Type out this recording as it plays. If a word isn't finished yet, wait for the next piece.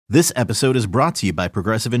This episode is brought to you by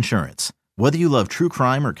Progressive Insurance. Whether you love true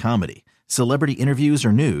crime or comedy, celebrity interviews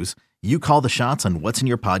or news, you call the shots on what's in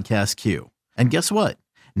your podcast queue. And guess what?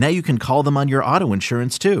 Now you can call them on your auto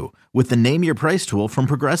insurance too with the Name Your Price tool from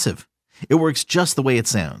Progressive. It works just the way it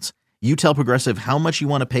sounds. You tell Progressive how much you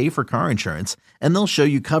want to pay for car insurance, and they'll show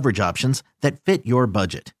you coverage options that fit your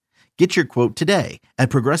budget. Get your quote today at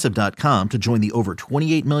Progressive.com to join the over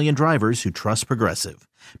 28 million drivers who trust Progressive.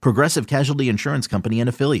 Progressive Casualty Insurance Company and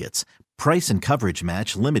Affiliates. Price and coverage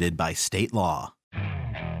match limited by state law.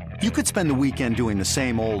 You could spend the weekend doing the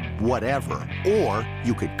same old whatever, or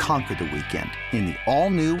you could conquer the weekend in the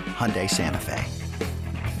all-new Hyundai Santa Fe.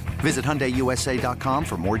 Visit HyundaiUSA.com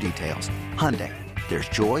for more details. Hyundai, there's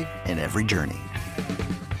joy in every journey.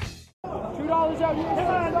 $2 out here.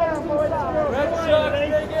 Red Sox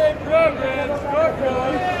big game program.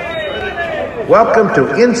 Welcome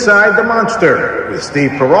to Inside the Monster with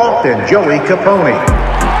Steve Perrault and Joey Capone.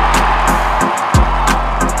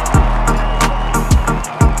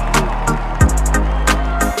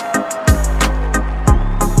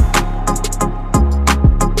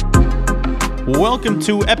 Welcome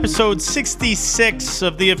to episode 66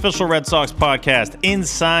 of the official Red Sox podcast,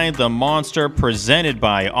 Inside the Monster, presented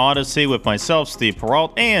by Odyssey, with myself, Steve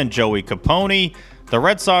Perrault, and Joey Capone. The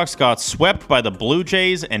Red Sox got swept by the Blue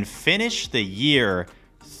Jays and finished the year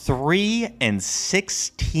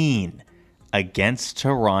 3-16 against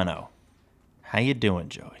Toronto. How you doing,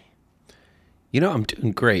 Joey? You know, I'm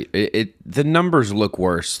doing great. The numbers look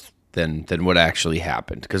worse than what actually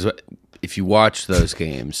happened, because if you watch those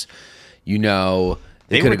games, you know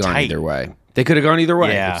they could have gone either way. They could have gone either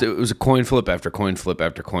way. Yeah. It was a coin flip after coin flip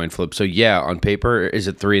after coin flip. So yeah, on paper, is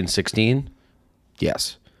it 3-16?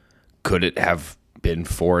 Yes. Could it have been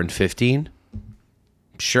 4-15?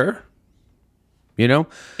 Sure. You know,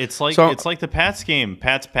 it's like the Pats game,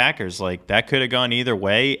 Pats Packers. Like, that could have gone either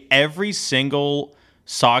way. Every single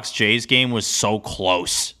Sox Jays game was so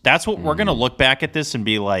close. That's what we're gonna look back at this and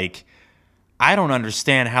be like, I don't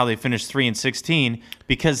understand how they finished 3-16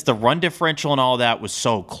 because the run differential and all that was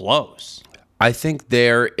so close. I think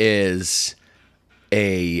there is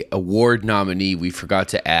a award nominee we forgot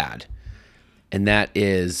to add, and that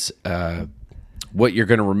is what you're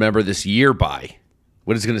going to remember this year by.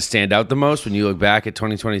 What is going to stand out the most when you look back at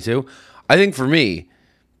 2022? I think for me,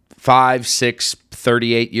 5, 6,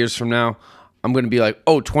 38 years from now, I'm going to be like,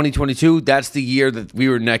 oh, 2022, that's the year that we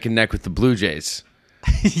were neck and neck with the Blue Jays.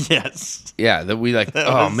 Yes. Yeah, that we like,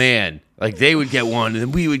 man, like they would get one and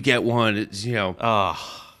then we would get one. It's, you know.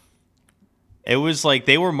 It was like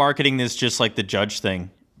they were marketing this just like the Judge thing,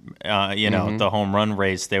 the home run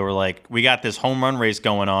race. They were like, we got this home run race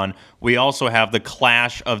going on. We also have the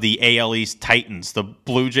clash of the AL East Titans, the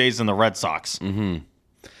Blue Jays and the Red Sox. Mm-hmm.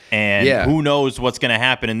 And who knows what's going to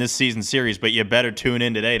happen in this season series, but you better tune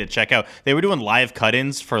in today to check out. They were doing live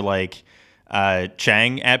cut-ins for like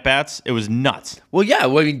Chang at bats. It was nuts. Well, yeah.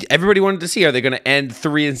 Well, I mean, everybody wanted to see, are they going to end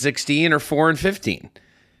 3-16 or 4-15?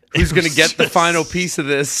 Who's going to get the final piece of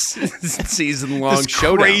this season-long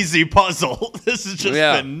showdown? Crazy puzzle. This has just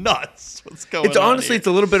been nuts. What's going on? Honestly, it's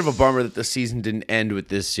a little bit of a bummer that the season didn't end with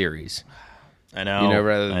this series. I know.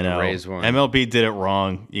 Rather than the Rays one. MLB did it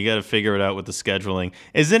wrong. You got to figure it out with the scheduling.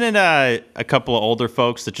 Isn't it a couple of older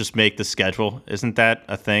folks that just make the schedule? Isn't that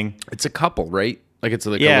a thing? It's a couple, right? Like it's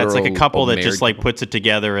like it's like a couple that just like puts it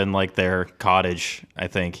together in like their cottage. I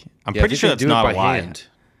think I'm pretty sure that's not a lie. Hand.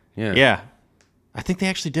 Yeah, I think they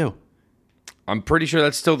actually do. I'm pretty sure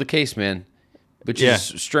that's still the case, man. Which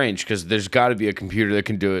is strange because there's got to be a computer that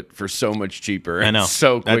can do it for so much cheaper. I know,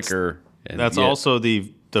 so quicker. That's also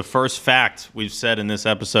the first fact we've said in this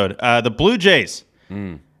episode. The Blue Jays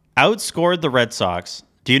outscored the Red Sox.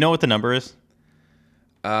 Do you know what the number is?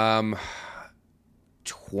 20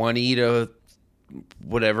 to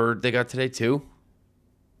whatever they got today, 2.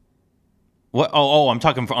 What? Oh, I'm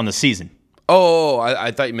talking on the season. Oh,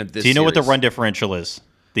 I thought you meant this. Do you know series. what the run differential is?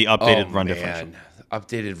 The updated run differential.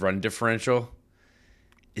 Updated run differential.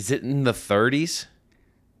 Is it in the 30s?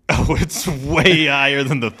 Oh, it's way higher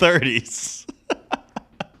than the 30s.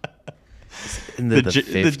 In the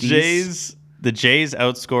 50s? The Jays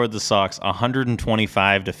outscored the Sox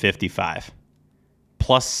 125 to 55.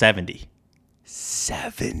 Plus 70.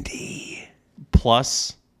 70.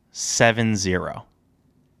 Plus 70.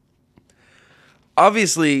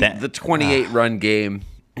 Obviously, the 28-run game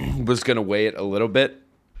was going to weigh it a little bit.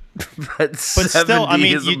 But still, I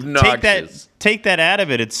mean, you take that out of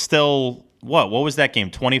it, it's still, what was that game?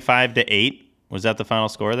 25 to 8? Was that the final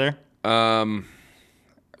score there? Or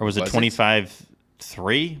was it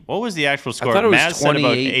 25-3? What was the actual score? I thought it was Maz said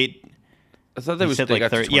about 28. I thought that was said they like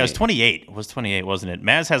got to 30. Yeah, it was 28. It was 28, wasn't it?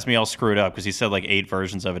 Maz has me all screwed up because he said like 8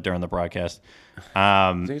 versions of it during the broadcast.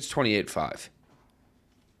 I think it's 28-5.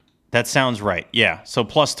 That sounds right. Yeah. So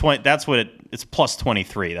plus 20. That's what it's plus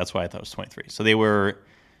 23. That's why I thought it was 23. So they were.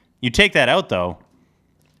 You take that out though,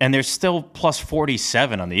 and there's still plus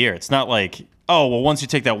 47 on the year. It's not like, oh well, once you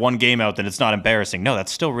take that one game out, then it's not embarrassing. No,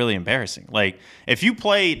 that's still really embarrassing. Like if you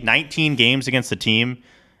play 19 games against a team,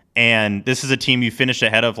 and this is a team you finished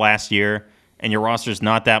ahead of last year, and your roster's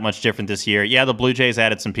not that much different this year. Yeah, the Blue Jays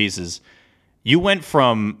added some pieces. You went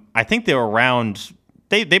from, I think they were around.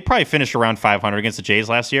 They probably finished around 500 against the Jays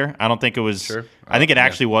last year. I don't think it was. Sure. I think it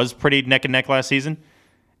actually was pretty neck and neck last season.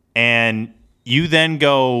 And you then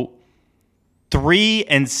go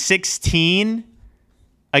 3-16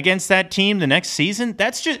 against that team the next season.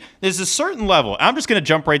 There's a certain level. I'm just going to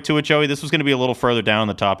jump right to it, Joey. This was going to be a little further down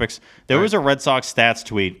the topics. There was a Red Sox stats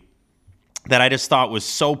tweet that I just thought was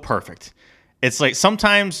so perfect. It's like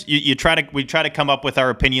sometimes we try to come up with our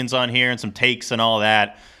opinions on here and some takes and all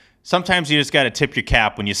that. Sometimes you just got to tip your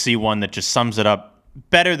cap when you see one that just sums it up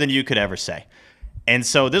better than you could ever say. And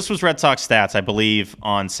so this was Red Sox stats, I believe,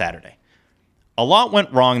 on Saturday. A lot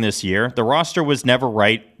went wrong this year. The roster was never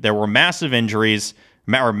right. There were mass injuries.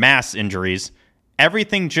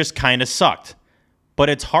 Everything just kind of sucked. But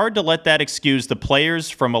it's hard to let that excuse the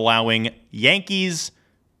players from allowing Yankees,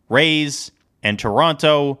 Rays, and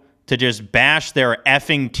Toronto to just bash their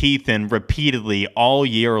effing teeth in repeatedly all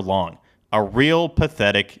year long. A real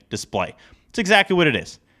pathetic display. It's exactly what it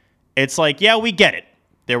is. It's like, yeah, we get it.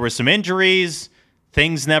 There were some injuries.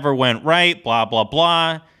 Things never went right, blah, blah,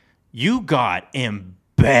 blah. You got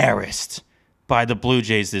embarrassed by the Blue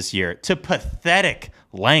Jays this year to pathetic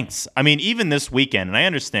lengths. I mean, even this weekend, and I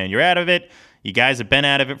understand you're out of it. You guys have been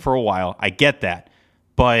out of it for a while. I get that.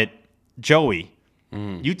 But, Joey,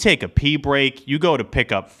 you take a pee break. You go to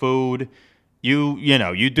pick up food.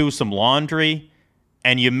 You do some laundry.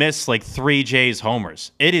 And you miss like 3 Jays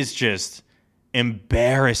homers. It is just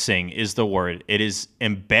embarrassing is the word. It is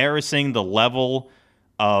embarrassing the level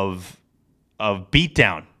of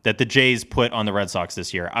beatdown that the Jays put on the Red Sox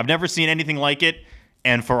this year. I've never seen anything like it.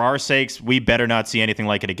 And for our sakes, we better not see anything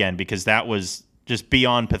like it again because that was just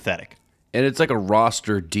beyond pathetic. And it's like a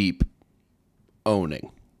roster deep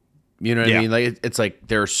owning. You know what I mean? Like it's like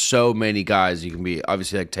there are so many guys you can be.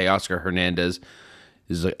 Obviously, like Teoscar Hernandez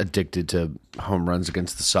is addicted to home runs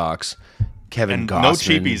against the Sox. Kevin Gausman. No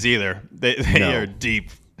cheapies either. They are deep.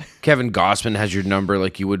 Kevin Gausman has your number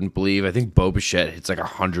like you wouldn't believe. I think Bo Bichette hits like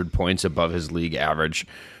 100 points above his league average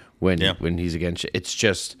when he's against you. It's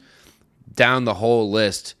just down the whole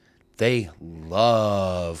list. They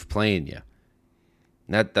love playing you.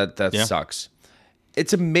 That sucks.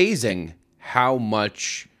 It's amazing how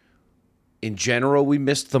much, in general, we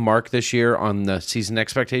missed the mark this year on the season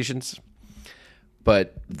expectations.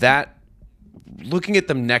 But that, looking at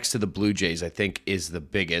them next to the Blue Jays, I think is the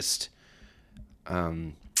biggest.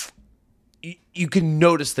 You can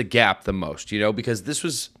notice the gap the most, because this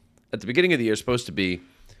was at the beginning of the year supposed to be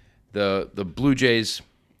the Blue Jays,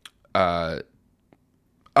 us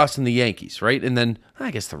and the Yankees, right? And then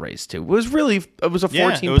I guess the Rays too. It was a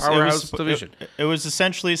 14 powerhouse division. It was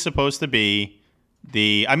essentially supposed to be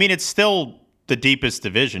it's still the deepest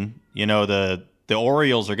division. The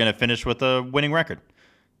Orioles are going to finish with a winning record.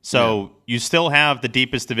 So you still have the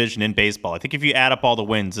deepest division in baseball. I think if you add up all the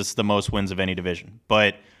wins, this is the most wins of any division.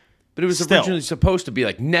 But it was originally supposed to be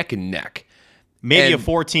like neck and neck. Maybe a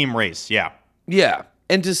 4-team race, yeah. Yeah.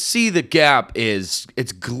 And to see the gap it's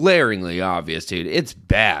glaringly obvious, dude. It's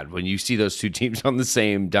bad when you see those two teams on the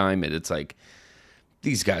same diamond. It's like,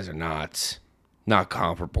 these guys are not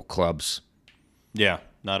comparable clubs. Yeah,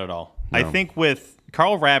 not at all. No. I think with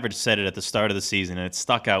Carl Ravage said it at the start of the season, and it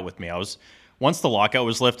stuck out with me. Once the lockout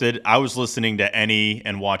was lifted, I was listening to any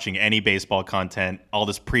and watching any baseball content, all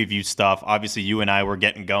this preview stuff. Obviously, you and I were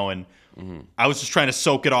getting going. Mm-hmm. I was just trying to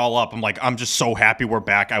soak it all up. I'm like, I'm just so happy we're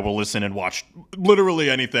back. I will listen and watch literally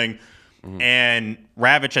anything. Mm-hmm. And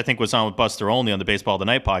Ravitch, I think, was on with Buster Olney on the Baseball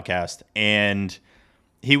Tonight podcast, and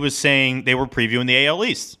he was saying they were previewing the AL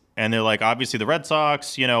East. And they're like, obviously the Red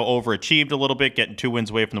Sox, overachieved a little bit, getting 2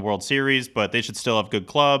 wins away from the World Series, but they should still have a good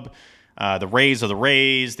club. The Rays are the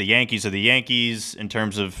Rays. The Yankees are the Yankees in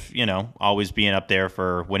terms of, always being up there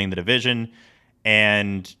for winning the division.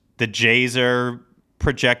 And the Jays are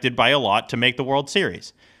projected by a lot to make the World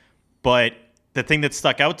Series. But the thing that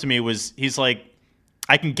stuck out to me was he's like,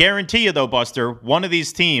 I can guarantee you, though, Buster, one of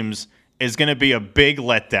these teams is going to be a big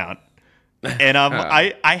letdown. And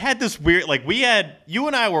I had this weird, you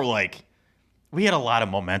and I were like, we had a lot of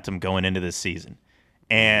momentum going into this season.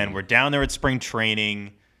 And we're down there at spring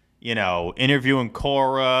training. interviewing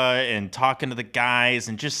Cora and talking to the guys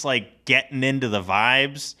and just like getting into the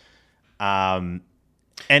vibes. And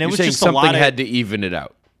it was just something a lot had to even it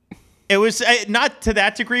out. It was not to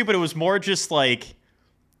that degree, but it was more just like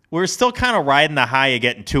we're still kind of riding the high of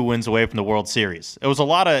getting 2 wins away from the World Series. It was a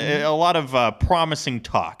lot of promising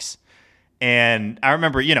talks, and I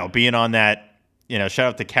remember being on that. Shout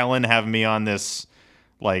out to Kellen having me on this.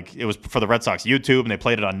 Like, it was for the Red Sox YouTube, and they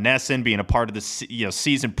played it on NESN, being a part of the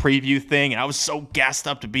season preview thing, and I was so gassed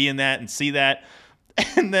up to be in that and see that.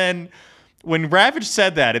 And then when Ravage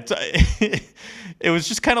said that, it was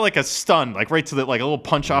just kind of like a stun, like right to the a little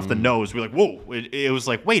punch off the nose. We're like, whoa! It was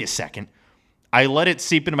like, wait a second. I let it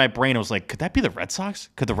seep into my brain. I was like, could that be the Red Sox?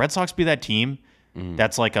 Could the Red Sox be that team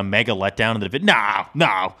that's like a mega letdown in the division?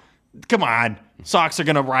 No. Come on. Sox are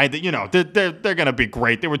going to ride they're going to be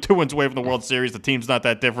great. They were 2 wins away from the World Series. The team's not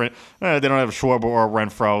that different. They don't have Schwarber or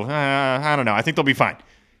Renfroe. I don't know. I think they'll be fine.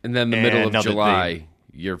 And then the middle of July,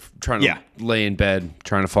 you're trying to lay in bed,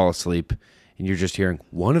 trying to fall asleep, and you're just hearing,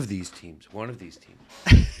 one of these teams is going to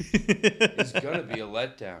be a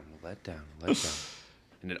letdown.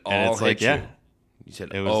 And it all hit you. You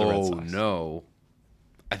said, oh, no.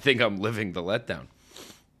 I think I'm living the letdown.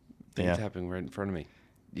 Things happening right in front of me.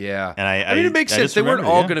 Yeah, and I mean, it makes sense. They weren't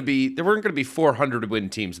all going to be. There weren't going to be 400 win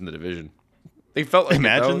teams in the division. They felt like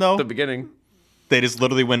at the beginning. They just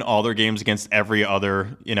literally win all their games against every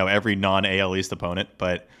other, every non-AL East opponent.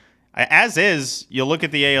 But as is, you look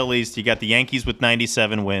at the AL East. You got the Yankees with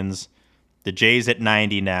 97 wins, the Jays at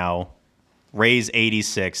 90 now, Rays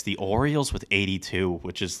 86, the Orioles with 82,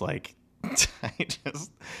 which is like,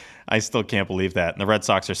 I still can't believe that. And the Red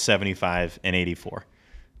Sox are 75 and 84.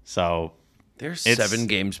 So. They're 7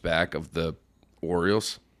 games back of the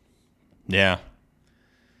Orioles. Yeah.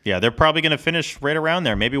 Yeah, they're probably going to finish right around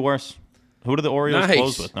there, maybe worse. Who do the Orioles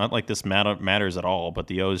close with? Not like this matters at all, but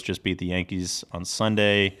the O's just beat the Yankees on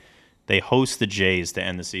Sunday. They host the Jays to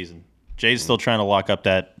end the season. Jays still trying to lock up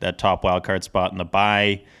that top wild card spot in the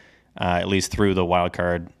bye, at least through the wild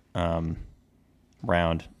card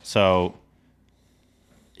round. So,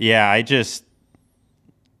 yeah, I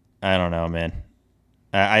don't know, man.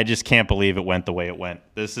 I just can't believe it went the way it went.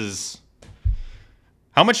 This is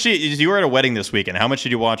how much you were at a wedding this weekend. How much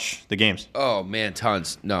did you watch the games? Oh man,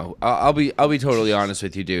 tons. No, I'll be totally honest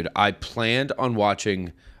with you, dude. I planned on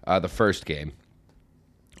watching the first game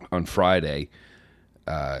on Friday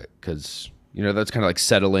because that's kind of like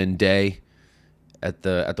settle in day at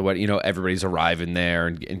the wedding. Everybody's arriving there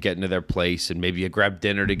and getting to their place, and maybe you grab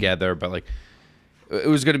dinner together. But like, it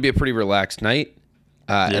was going to be a pretty relaxed night.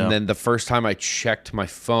 And then the first time I checked my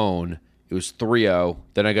phone, it was 3-0.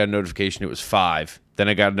 Then I got a notification it was 5. Then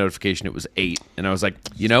I got a notification it was 8. And I was like,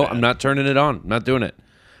 I'm not turning it on. I'm not doing it.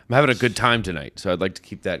 I'm having a good time tonight, so I'd like to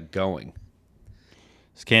keep that going.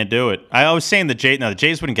 Just can't do it. I was saying the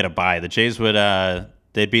Jays wouldn't get a bye. The Jays would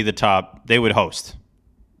they'd be the top. They would host.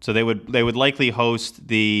 So they would likely host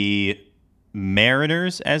the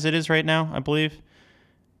Mariners as it is right now, I believe.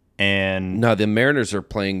 And no, the Mariners are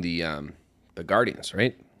playing the Guardians,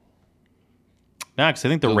 right? No, because I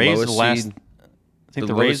think the Rays are the last. I think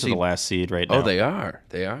the Rays are the last seed right now. Oh, they are.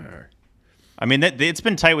 They are. I mean, it's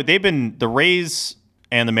been tight. The Rays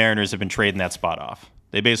and the Mariners have been trading that spot off.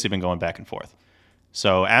 They've basically been going back and forth.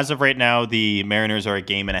 So as of right now, the Mariners are a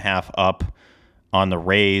game and a half up on the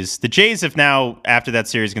Rays. The Jays have now, after that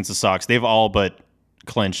series against the Sox, they've all but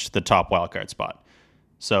clinched the top wildcard spot.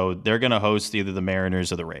 So they're going to host either the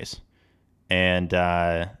Mariners or the Rays. And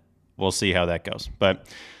we'll see how that goes. But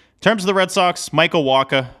in terms of the Red Sox, Michael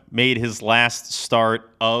Wacha made his last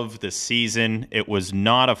start of the season. It was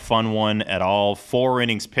not a fun one at all. 4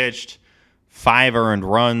 innings pitched, 5 earned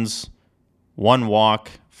runs, 1 walk,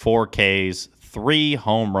 4 Ks, 3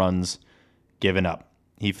 home runs given up.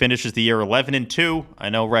 He finishes the year 11-2. I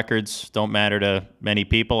know records don't matter to many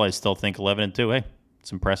people. I still think 11-2. Hey,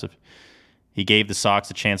 it's impressive. He gave the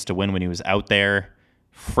Sox a chance to win when he was out there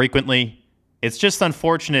frequently. It's just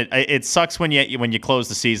unfortunate. It sucks when you close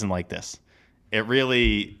the season like this. It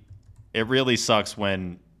really sucks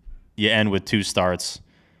when you end with 2 starts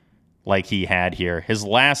like he had here. His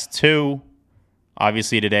last 2,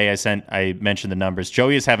 obviously today I mentioned the numbers.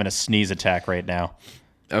 Joey is having a sneeze attack right now.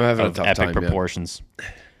 I'm having a tough epic time, proportions.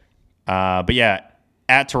 Yeah. But yeah,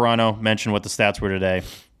 at Toronto, mentioned what the stats were today.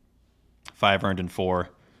 5 earned and 4.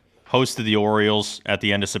 Hosted the Orioles at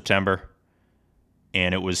the end of September.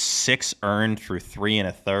 And it was 6 earned through 3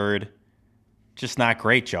 1/3. Just not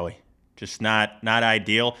great, Joey. Just not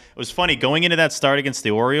ideal. It was funny, going into that start against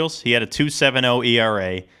the Orioles, he had a 2.70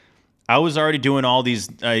 ERA. I was already doing all these,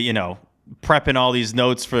 prepping all these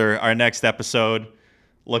notes for our next episode.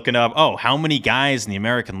 looking up, how many guys in the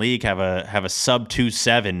American League have a sub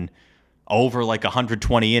 2.7 over like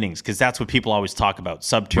 120 innings? Because that's what people always talk about,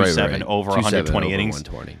 sub 2.7 over 120 innings.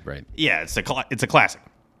 120, right? Yeah, it's a classic.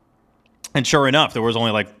 And sure enough, there was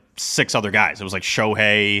only like 6 other guys. It was like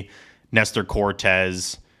Shohei, Nestor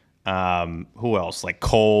Cortez, who else? Like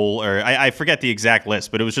Cole, or I forget the exact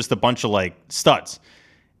list, but it was just a bunch of like studs.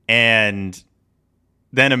 And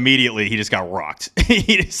then immediately he just got rocked.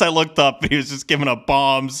 I looked up, he was just giving up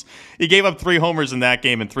bombs. He gave up 3 homers in that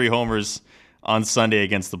game and 3 homers on Sunday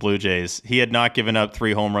against the Blue Jays. He had not given up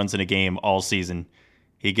 3 home runs in a game all season.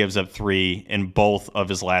 He gives up 3 in both of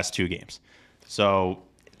his last 2 games. So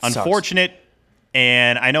unfortunate.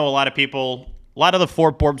 And I know a lot of the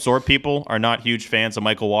Fort Borbs people are not huge fans of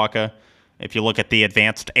Michael Wacha if you look at the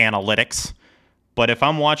advanced analytics. But if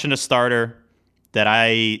I'm watching a starter that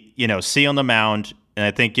I, see on the mound and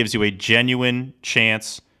I think gives you a genuine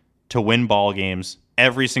chance to win ball games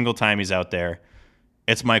every single time he's out there,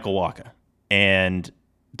 it's Michael Wacha. And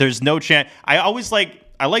there's no chance. I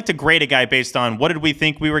like to grade a guy based on what did we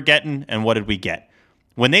think we were getting and what did we get.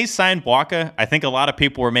 When they signed Wacha, I think a lot of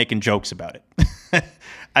people were making jokes about it.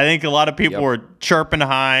 I think a lot of people were chirping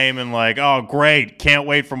Heim and like, oh, great, can't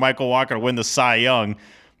wait for Michael Wacha to win the Cy Young.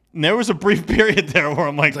 And there was a brief period there where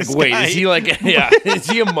I'm like, wait, is he like, is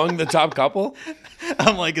he among the top couple?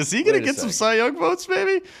 I'm like, is he going to get some Cy Young votes,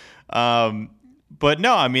 maybe? But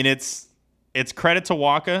no, I mean, it's credit to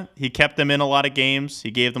Wacha. He kept them in a lot of games.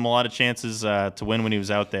 He gave them a lot of chances to win when he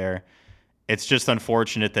was out there. It's just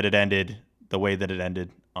unfortunate that it ended the way that it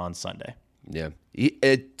ended on Sunday. Yeah.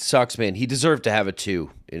 It sucks, man. He deserved to have a 2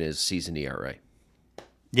 in his season ERA.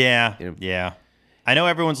 Yeah, yeah. I know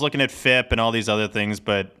everyone's looking at FIP and all these other things,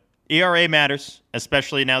 but ERA matters,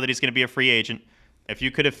 especially now that he's going to be a free agent. If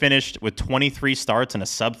you could have finished with 23 starts and a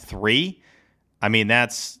sub 3, I mean,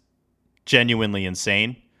 that's genuinely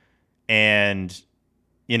insane. And,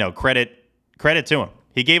 credit to him.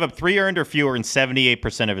 He gave up 3 earned or fewer in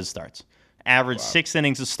 78% of his starts. Averaged 6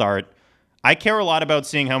 innings a start. I care a lot about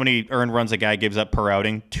seeing how many earned runs a guy gives up per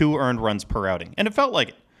outing. 2 earned runs per outing. And it felt like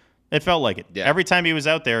it. Yeah. Every time he was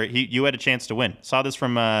out there, you had a chance to win. Saw this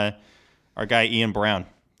from our guy Ian Brown,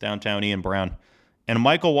 downtown Ian Brown. And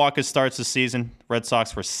Michael Wacha starts this season. Red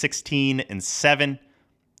Sox were 16-7.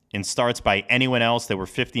 In starts by anyone else, they were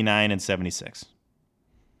 59-76.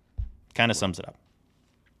 Kind of sums it up.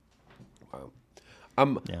 Wow.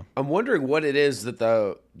 I'm wondering what it is that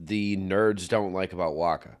the nerds don't like about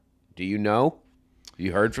Wacha. Do you know?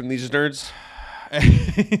 You heard from these nerds?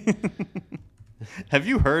 Have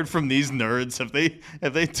you heard from these nerds?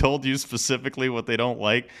 Have they told you specifically what they don't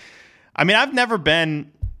like? I mean, I've never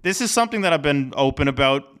been. This is something that I've been open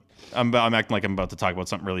about. I'm acting like I'm about to talk about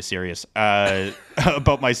something really serious.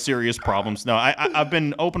 About my serious problems. No, I've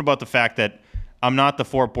been open about the fact that I'm not the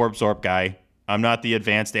Fort Borbs guy. I'm not the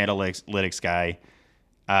advanced analytics guy.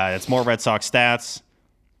 It's more Red Sox stats.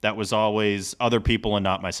 That was always other people and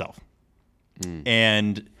not myself.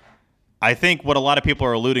 And I think what a lot of people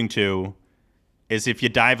are alluding to is if you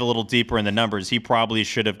dive a little deeper in the numbers, he probably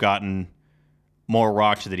should have gotten more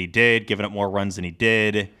rocks than he did, given up more runs than he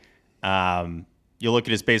did. You look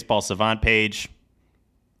at his Baseball Savant page,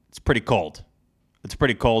 it's pretty cold. It's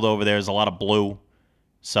pretty cold over there. There's a lot of blue.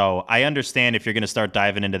 So I understand if you're going to start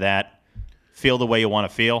diving into that, feel the way you want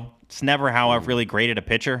to feel. It's never how I've really graded a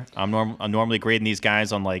pitcher. I'm normally grading these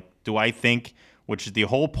guys on like, do I think, which is the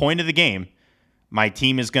whole point of the game, my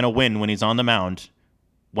team is going to win when he's on the mound.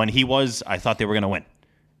 When he was, I thought they were going to win.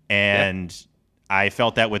 And I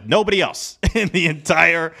felt that with nobody else in the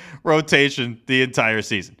entire rotation, the entire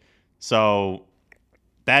season. So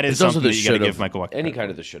that is something that you got to give Michael Wacha. Any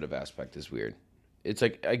kind of the should have aspect is weird. It's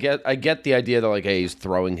like I get the idea that like, hey, he's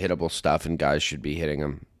throwing hittable stuff and guys should be hitting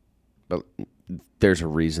him, but there's a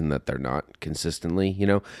reason that they're not consistently.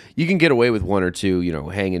 You can get away with 1 or 2,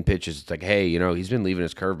 hanging pitches. It's like, hey, he's been leaving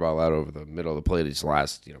his curveball out over the middle of the plate these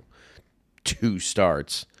last 2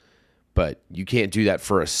 starts, but you can't do that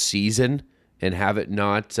for a season and have it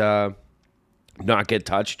not get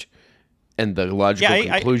touched. And the logical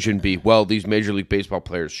conclusion be, well, these Major League Baseball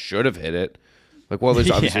players should have hit it. Like, well,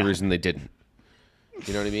 there's obviously a reason they didn't.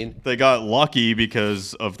 You know what I mean? They got lucky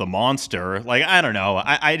because of the monster. Like, I don't know.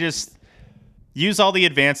 I just use all the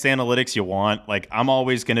advanced analytics you want. Like, I'm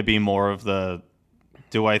always going to be more of the,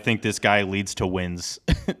 do I think this guy leads to wins?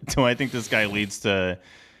 Do I think this guy leads to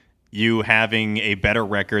you having a better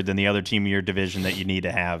record than the other team in your division that you need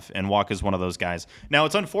to have? And Wacha's one of those guys. Now,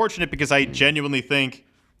 it's unfortunate because I genuinely think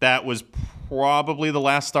that was probably the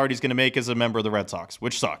last start he's going to make as a member of the Red Sox,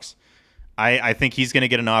 which sucks. I think he's going to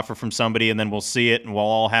get an offer from somebody, and then we'll see it, and we'll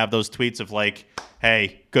all have those tweets of like,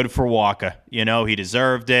 hey, good for Walker. You know, he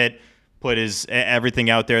deserved it, put his everything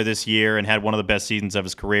out there this year, and had one of the best seasons of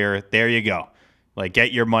his career. There you go. Like,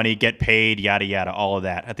 get your money, get paid, yada, yada, all of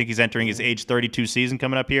that. I think he's entering his age 32 season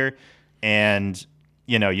coming up here, and,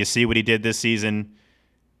 you know, you see what he did this season.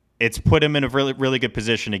 It's put him in a really, really good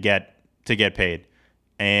position to get paid.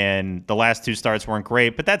 And the last 2 starts weren't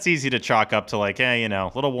great, but that's easy to chalk up to like, you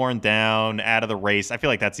know, a little worn down, out of the race. I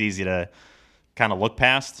feel like that's easy to kind of look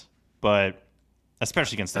past, but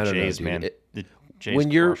especially against the Jays, man. The Jays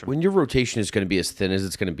when your rotation is going to be as thin as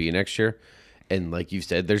it's going to be next year, and like you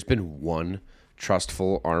said, there's been one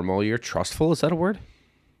trustful arm all year. Trustful, is that a word?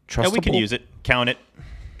 Yeah, we can use it. Count it.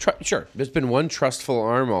 Sure. There's been one trustful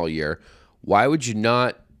arm all year. Why would you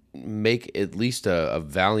not make at least a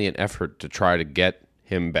valiant effort to try to get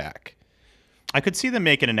him back? I could see them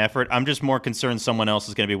making an effort. I'm just more concerned someone else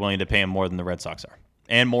is going to be willing to pay him more than the Red Sox are,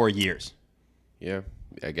 and more years. Yeah,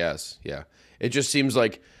 I guess. Yeah. It just seems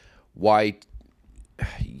like why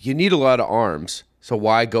you need a lot of arms, so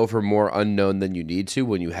why go for more unknown than you need to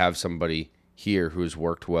when you have somebody here who's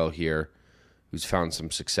worked well here, who's found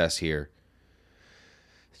some success here.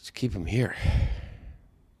 Just keep him here.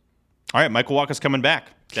 All right, Michael Wacha's coming back.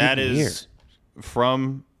 That is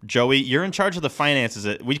from Joey. You're in charge of the finances.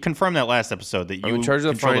 We confirmed that last episode that you I'm in charge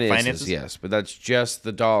of the control finances, yes, but that's just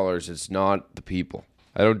the dollars. It's not the people.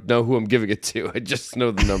 I don't know who I'm giving it to. I just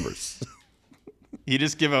know the numbers. You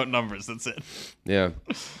just give out numbers. That's it. Yeah.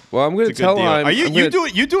 Well, I'm going to tell him. Are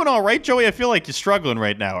you doing all right, Joey? I feel like you're struggling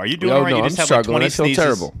right now. Are you doing all right? No, you I'm just have struggling. like 20 I feel sneezes.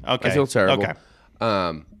 terrible. Okay. I feel terrible.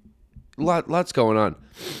 Okay. Lots going on.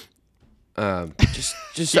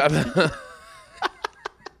 Just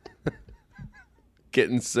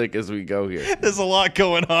getting sick as we go here. There's a lot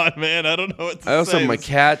going on, man. I don't know what to say. I also, my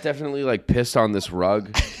cat definitely like pissed on this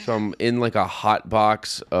rug, so I'm in like a hot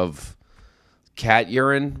box of cat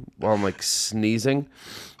urine while I'm like sneezing.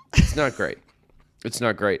 It's not great.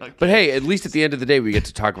 Okay. But hey, at least at the end of the day, we get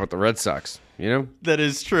to talk about the Red Sox. You know, that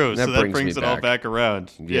is true. That so that brings brings me it all back. back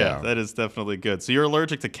around. Yeah, that is definitely good. So you're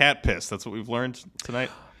allergic to cat piss. That's what we've learned tonight.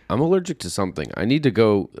 I'm allergic to something. I need to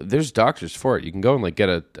go. There's doctors for it. You can go and like get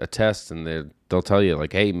a test, and they'll tell you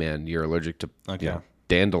like, hey man, you're allergic to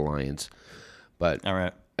dandelions. But all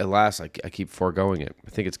right, alas, I keep foregoing it. I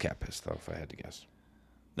think it's cat piss though, if I had to guess.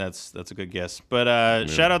 That's a good guess. But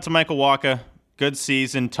shout out to Michael Wacha. Good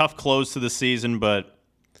season. Tough close to the season, but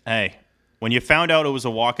hey, when you found out it was a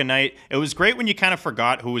Wacha night, it was great when you kind of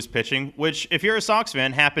forgot who was pitching, which if you're a Sox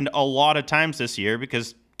fan, happened a lot of times this year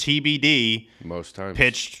because TBD most times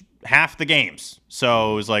pitched half the games.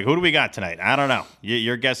 So it was like, who do we got tonight? I don't know.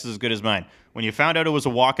 Your guess is as good as mine. When you found out it was a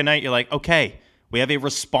Wacha night, you're like, okay, we have a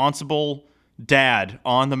responsible dad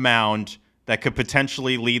on the mound that could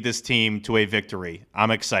potentially lead this team to a victory. I'm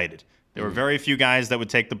excited. There were very few guys that would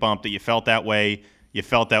take the bump that you felt that way. You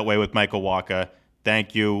felt that way with Michael Wacha.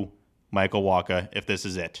 Thank you, Michael Wacha, if this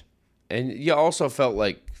is it. And you also felt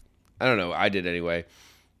like, I don't know, I did anyway.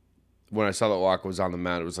 When I saw that Wacha was on the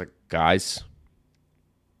mound, it was like, guys,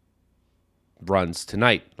 runs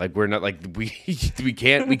tonight. Like we're not like we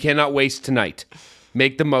cannot waste tonight.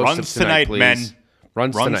 Make the most runs of tonight, please. Men.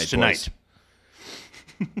 Runs tonight.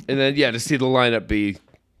 And then to see the lineup be,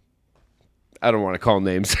 I don't want to call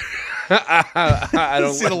names. I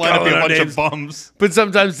don't see the lineup be a bunch of bums. But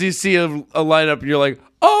sometimes you see a lineup and you're like,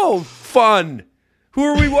 oh, fun. Who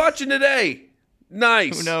are we watching today?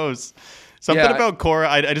 Nice. Who knows? Something about Cora.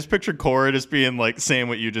 I just pictured Cora just being like saying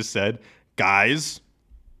what you just said. Guys,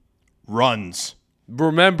 runs.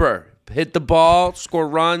 Remember, hit the ball, score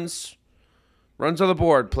runs. Runs on the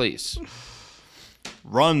board, please.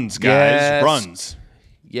 Runs, guys. Yes. Runs.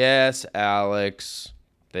 Yes, Alex.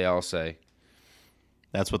 They all say.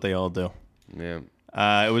 That's what they all do. Yeah.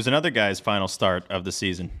 It was another guy's final start of the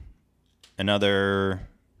season. Another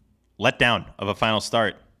letdown of a final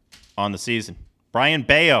start on the season. Brayan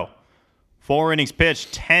Bello. 4 innings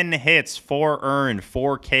pitched, 10 hits, 4 earned,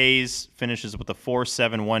 4 Ks, finishes with a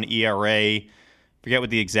 4.71 ERA. Forget what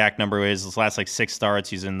the exact number is. His last 6 starts,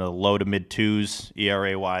 he's in the low to mid 2s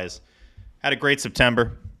ERA-wise. Had a great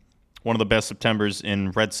September. One of the best Septembers in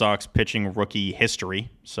Red Sox pitching rookie history,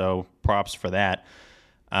 so props for that.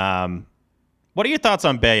 What are your thoughts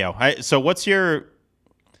on Bello? So what's your,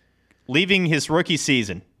 leaving his rookie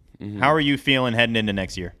season, how are you feeling heading into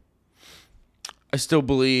next year? I still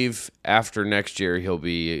believe after next year he'll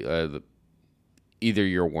be either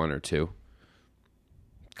year 1 or 2,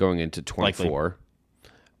 going into 24.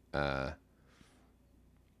 I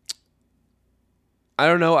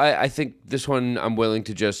don't know. I think this one I'm willing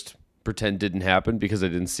to just pretend didn't happen because I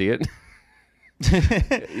didn't see it.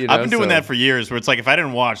 You know, I've been doing that for years where it's like if I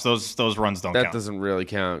didn't watch, those runs don't count. That doesn't really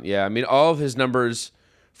count. Yeah, I mean, all of his numbers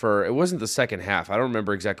it wasn't the second half. I don't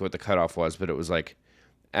remember exactly what the cutoff was, but it was like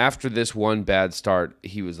after this one bad start,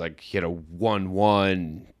 he was like, he had a 1-1,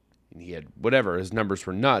 and he had whatever. His numbers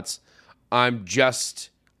were nuts. I'm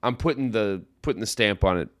putting the stamp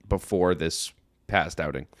on it before this past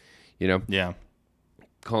outing, you know? Yeah.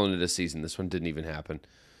 Calling it a season. This one didn't even happen.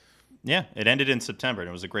 Yeah, it ended in September, and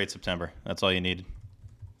it was a great September. That's all you needed.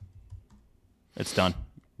 It's done.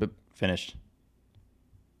 But finished.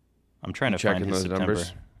 I'm trying to find his September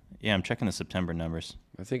numbers. Yeah, I'm checking the September numbers.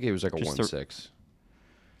 I think it was like a 1.6.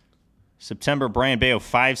 September, Brian Bayo,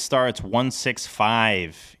 5 starts,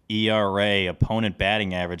 1.65 ERA, opponent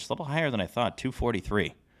batting average, a little higher than I thought,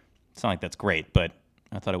 2.43. It's not like that's great, but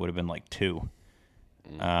I thought it would have been like 2.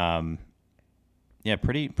 Yeah,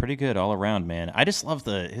 pretty good all around, man. I just love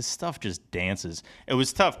his stuff just dances. It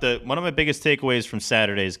was tough. One of my biggest takeaways from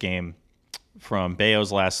Saturday's game, from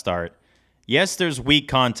Bayo's last start, yes, there's weak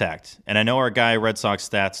contact, and I know our guy Red Sox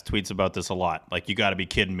Stats tweets about this a lot. Like, you got to be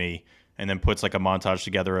kidding me, and then puts like a montage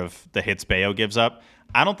together of the hits Bayo gives up.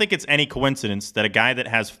 I don't think it's any coincidence that a guy that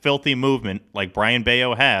has filthy movement like Brian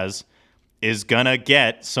Bayo has is gonna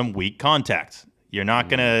get some weak contact. You're not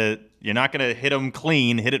gonna hit him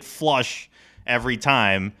clean, hit it flush every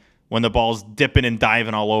time when the ball's dipping and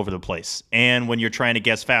diving all over the place. And when you're trying to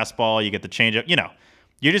guess fastball, you get the changeup. You know,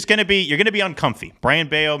 you're gonna be uncomfy. Brian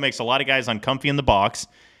Bayo makes a lot of guys uncomfy in the box,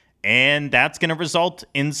 and that's gonna result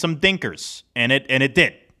in some dinkers. And it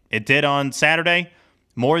did. It did on Saturday,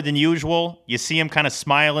 more than usual. You see him kind of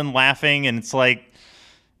smiling, laughing, and it's like,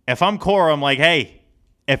 if I'm Cora, I'm like, hey,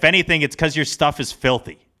 if anything, it's because your stuff is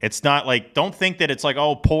filthy. It's not like, don't think that it's like,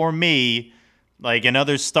 oh, poor me, like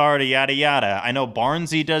another starter, yada, yada. I know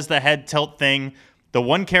Barnesy does the head tilt thing. The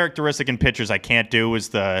one characteristic in pitchers I can't do is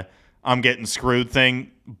the I'm getting screwed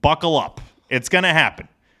thing. Buckle up. It's going to happen.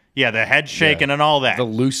 Yeah, the head shaking and all that. The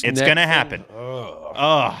loose It's neck going to thing? happen.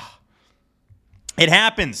 Ugh. It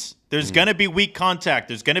happens. There's going to be weak contact.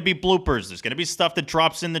 There's going to be bloopers. There's going to be stuff that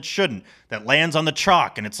drops in that shouldn't, that lands on the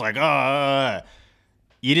chalk, and it's like,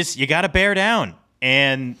 you got to bear down.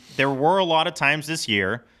 And there were a lot of times this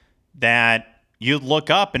year that you'd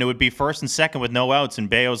look up and it would be first and second with no outs, and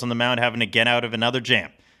Bayo's on the mound having to get out of another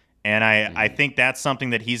jam. And I think that's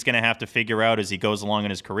something that he's going to have to figure out as he goes along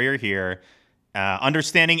in his career here.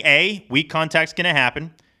 Understanding, weak contact's going to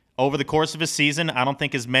happen. Over the course of a season, I don't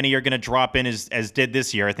think as many are going to drop in as did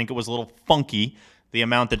this year. I think it was a little funky, the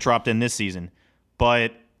amount that dropped in this season.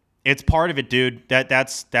 But it's part of it, dude.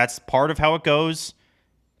 That's part of how it goes.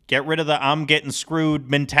 Get rid of the I'm getting screwed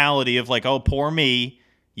mentality of like, oh, poor me.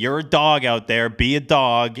 You're a dog out there. Be a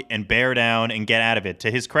dog and bear down and get out of it.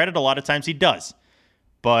 To his credit, a lot of times he does.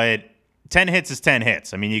 But 10 hits is 10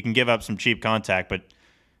 hits. I mean, you can give up some cheap contact, but,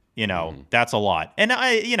 that's a lot. And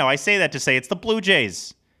I say that to say it's the Blue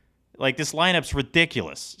Jays. Like, this lineup's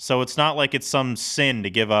ridiculous. So it's not like it's some sin to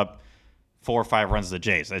give up 4 or 5 runs to the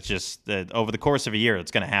Jays. It's just that over the course of a year, it's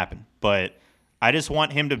going to happen. But I just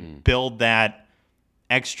want him to build that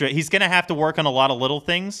extra. He's going to have to work on a lot of little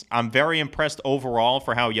things. I'm very impressed overall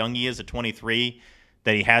for how young he is at 23,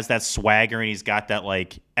 that he has that swagger and he's got that,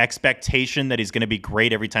 like, expectation that he's going to be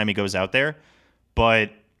great every time he goes out there.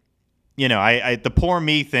 But, the poor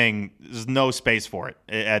me thing, there's no space for it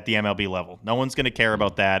at the MLB level. No one's going to care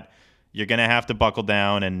about that. You're going to have to buckle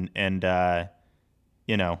down and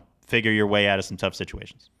figure your way out of some tough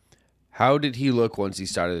situations. How did he look once he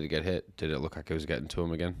started to get hit? Did it look like it was getting to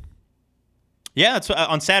him again? Yeah, it's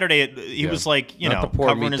on Saturday. He was like,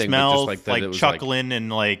 covering his mouth, like chuckling,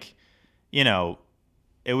 and like,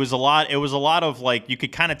 it was a lot. It was a lot of like, you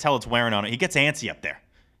could kind of tell it's wearing on it. He gets antsy up there.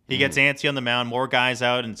 He gets antsy on the mound. More guys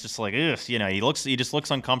out, and it's just like, ugh, he just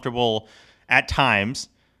looks uncomfortable at times.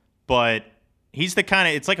 But he's the kind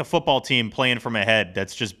of, it's like a football team playing from a head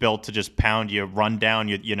that's just built to just pound you, run down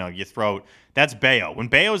your throat. That's Bayo. When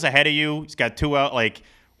Bayo's ahead of you, he's got 2 out. Like,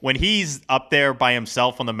 when he's up there by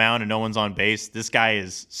himself on the mound and no one's on base, this guy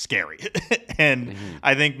is scary. And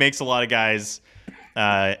I think makes a lot of guys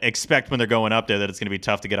expect when they're going up there that it's going to be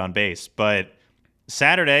tough to get on base. But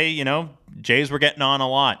Saturday, Jays were getting on a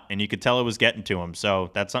lot, and you could tell it was getting to him. So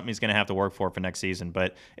that's something he's going to have to work for next season.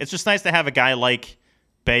 But it's just nice to have a guy like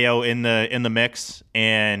Bayo in the mix.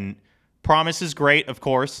 And Promise is great, of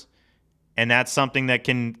course, and that's something that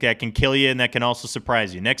can kill you and that can also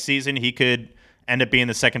surprise you. Next season, he could end up being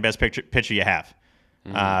the second best pitcher you have.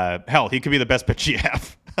 Hell, he could be the best pitcher you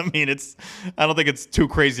have. I mean, I don't think it's too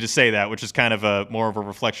crazy to say that, which is kind of more of a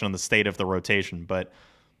reflection on the state of the rotation. But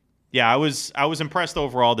yeah, I was impressed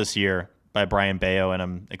overall this year by Brian Bayo, and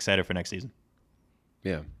I'm excited for next season.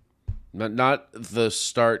 Yeah. Not the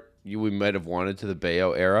start we might have wanted to the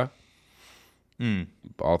Bayo era.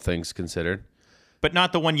 All things considered. But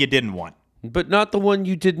not the one you didn't want. But not the one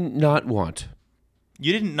you didn't not want.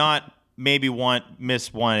 You didn't not maybe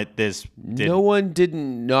wanted this. No one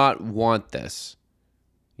didn't not want this.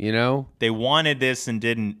 You know? They wanted this and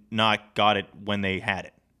didn't not got it when they had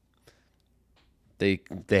it.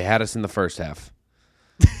 They had us in the first half.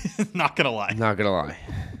 Not gonna lie. Not gonna lie.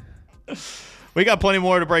 We got plenty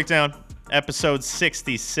more to break down. Episode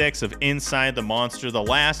 66 of Inside the Monster, the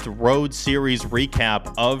last road series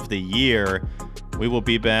recap of the year. We will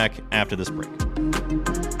be back after this break.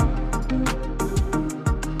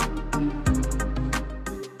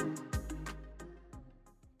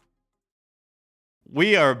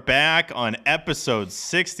 We are back on episode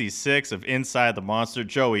 66 of Inside the Monster.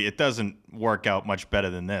 Joey, it doesn't work out much better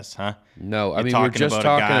than this, huh? No, I mean, we're just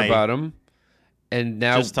talking about him, and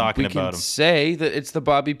now we can say that it's the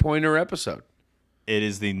Bobby Pointer episode. It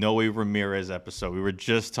is the Noe Ramirez episode. We were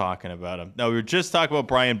just talking about him. No, we were just talking about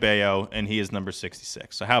Brian Bayo, and he is number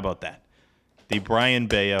 66. So how about that? The Brian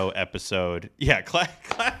Bayo episode. Yeah,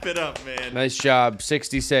 clap it up, man. Nice job.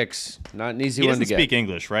 66. Not an easy one to get. He doesn't speak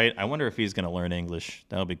English, right? I wonder if he's going to learn English.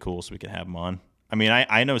 That would be cool so we could have him on. I mean,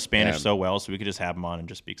 I know Spanish so well, so we could just have him on and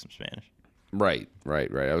just speak some Spanish. Right.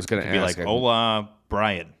 I was going to ask. Be like, hola,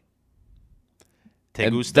 Brian. Te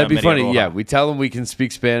gusta that'd be funny. Roja? Yeah, we tell him we can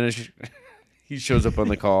speak Spanish. He shows up on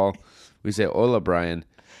the call. We say, hola, Brian.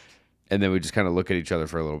 And then we just kind of look at each other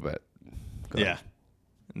for a little bit. Yeah.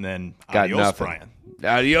 And then, got adios, nothing. Brian.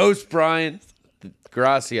 Adios, Brian.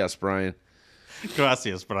 Gracias, Brian.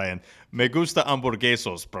 Gracias, Brian. Me gusta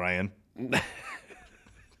hamburguesos, Brian.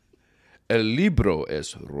 El libro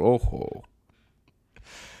es rojo.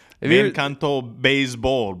 Me encantó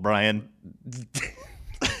béisbol, Brian.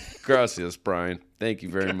 Gracias, Brian. Thank you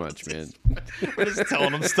very much, man. We're just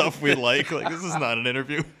telling him stuff we like. Like, this is not an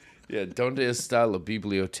interview. Yeah, donde está la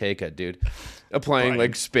biblioteca, dude? Applying Brian.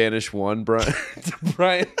 Like Spanish 1, Brian.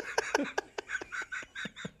 Brian.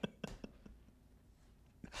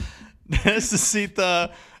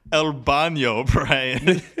 Necesita el baño,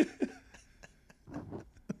 Brian.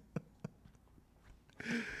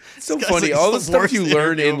 It's so funny. Like, all the stuff you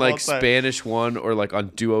learn in like Spanish 1 or like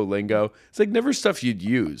on Duolingo, it's like never stuff you'd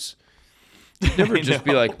use. You'd never just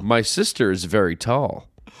be like, my sister is very tall.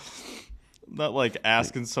 Not like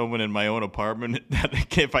asking someone in my own apartment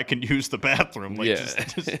if I can use the bathroom. Like,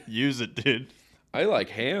 just use it, dude. I like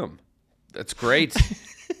ham. That's great.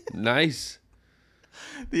 Nice.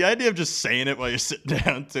 The idea of just saying it while you're sitting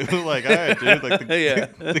down, too. Like, all right, dude. Like,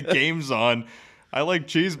 the game's on. I like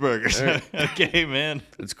cheeseburgers. Right. Okay, man.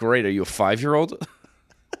 That's great. Are you a 5-year-old?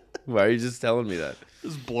 Why are you just telling me that?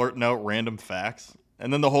 Just blurting out random facts.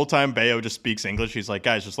 And then the whole time Bayo just speaks English. He's like,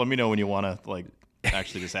 guys, just let me know when you want to, like,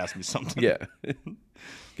 actually just ask me something. Yeah.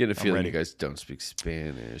 Get a feeling you guys don't speak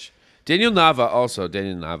Spanish. Daniel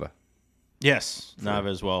Nava. Yes, Nava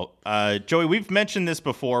as well. Joey, we've mentioned this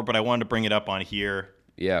before, but I wanted to bring it up on here.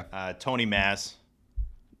 Yeah. Tony Maz.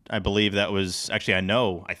 I believe that was actually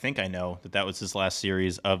I think I know that was his last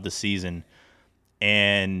series of the season.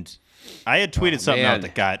 And I had tweeted something out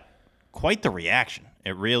that got quite the reaction.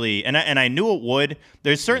 It really, and I knew it would.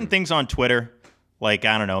 There's certain things on Twitter, like,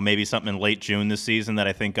 I don't know, maybe something in late June this season that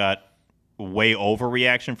I think got way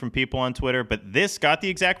overreaction from people on Twitter, but this got the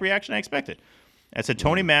exact reaction I expected. I said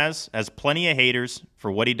Tony Maz has plenty of haters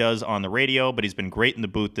for what he does on the radio, but he's been great in the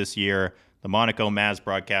booth this year. The Monaco Maz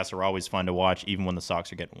broadcasts are always fun to watch, even when the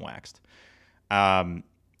Sox are getting waxed. I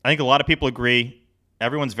think a lot of people agree.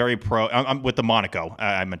 Everyone's very pro. I'm with the Monaco.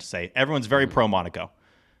 I meant to say everyone's very pro Monaco.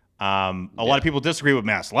 A lot of people disagree with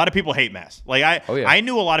Maz. A lot of people hate Maz. Like I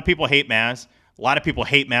knew a lot of people hate Maz. A lot of people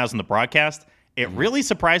hate Maz on the broadcast. It really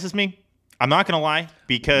surprises me. I'm not gonna lie,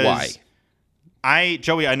 because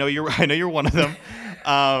Joey, I know you're one of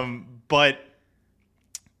them. But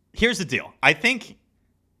here's the deal. I think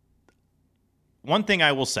one thing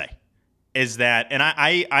I will say is that, and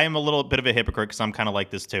I am a little bit of a hypocrite because I'm kind of like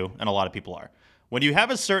this too, and a lot of people are. When you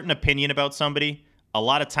have a certain opinion about somebody, a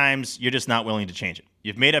lot of times you're just not willing to change it.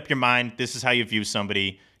 You've made up your mind. This is how you view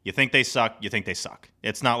somebody. You think they suck. You think they suck.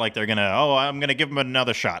 It's not like they're going to, I'm going to give them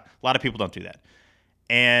another shot. A lot of people don't do that.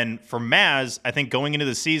 And for Maz, I think going into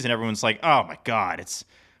the season, everyone's like, oh, my God,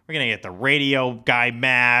 we're going to get the radio guy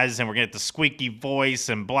Maz, and we're going to get the squeaky voice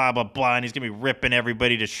and blah, blah, blah, and he's going to be ripping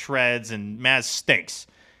everybody to shreds, and Maz stinks.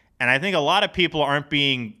 And I think a lot of people aren't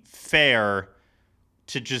being fair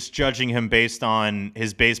to just judging him based on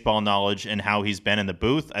his baseball knowledge and how he's been in the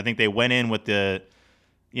booth. I think they went in with the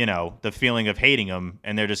feeling of hating him,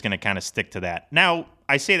 and they're just going to kind of stick to that. Now,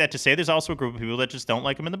 I say that to say there's also a group of people that just don't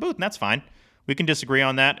like him in the booth, and that's fine. We can disagree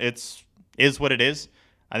on that. Is what it is.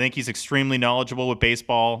 I think he's extremely knowledgeable with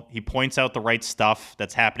baseball. He points out the right stuff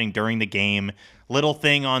that's happening during the game. Little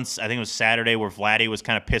thing on, I think it was Saturday, where Vladdy was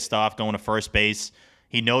kind of pissed off going to first base.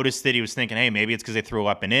 He noticed it. He was thinking, hey, maybe it's because they threw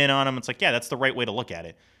up and in on him. It's like, yeah, that's the right way to look at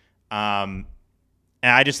it. And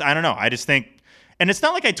I don't know. I just think, and it's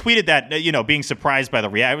not like I tweeted that, being surprised by the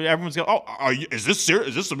reaction. Everyone's going, oh, is this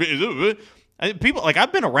serious? Is this people, like,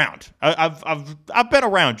 I've been around. I've been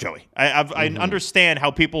around, Joey. I understand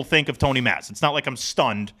how people think of Tony Maz. It's not like I'm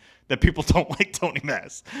stunned that people don't like Tony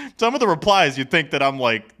Maz. Some of the replies, you'd think that I'm,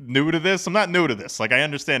 like, new to this. I'm not new to this. Like, I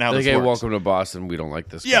understand how this works. Welcome to Boston. We don't like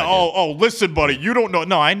this. Yeah. Guy, Listen, buddy. You don't know.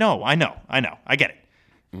 No, I know. I get it.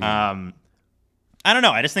 I don't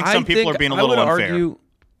know. I just think some people are being a little unfair.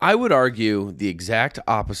 I would argue the exact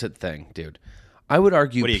opposite thing, dude. I would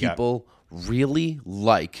argue people really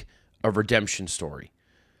like a redemption story,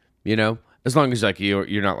 as long as like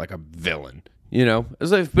you're not like a villain,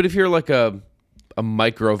 but if you're like a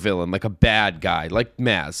micro villain, like a bad guy, like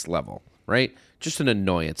Maz level, right? Just an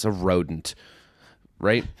annoyance, a rodent,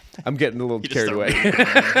 right? I'm getting a little carried away.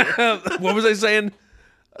 What was I saying?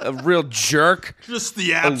 A real jerk. Just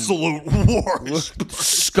the absolute worst.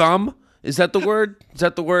 Scum. Is that the word?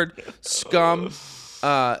 Scum.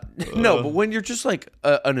 No, but when you're just like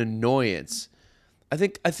an annoyance, I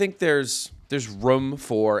think there's room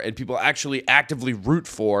for, and people actually actively root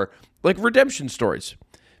for, like, redemption stories.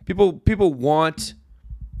 People want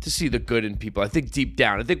to see the good in people. I think deep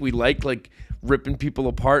down, I think we like ripping people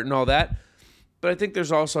apart and all that. But I think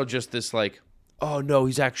there's also just this like, oh no,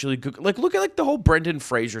 he's actually good. Like, look at like the whole Brendan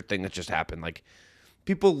Fraser thing that just happened. Like,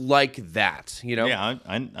 people like that, Yeah,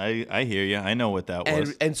 I hear you. I know what that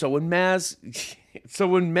was. And so when Maz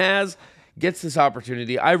gets this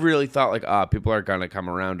opportunity, I really thought like, people are gonna come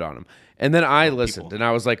around on him. And then I listened, and I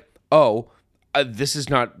was like, this is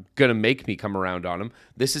not gonna make me come around on him.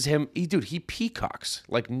 This is him. He peacocks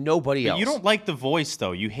like nobody else. You don't like the voice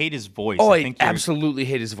though. You hate his voice. Oh, I absolutely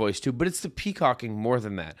hate his voice too. But it's the peacocking more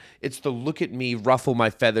than that. It's the look at me, ruffle my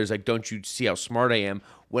feathers. Like, don't you see how smart I am?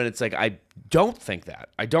 When it's like, I don't think that.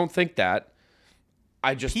 I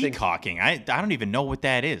just peacocking. Think, I don't even know what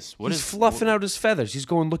that is. He's fluffing out his feathers. He's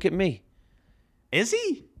going, look at me. Is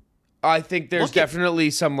he? I think there's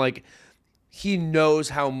definitely some like, he knows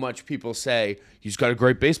how much people say he's got a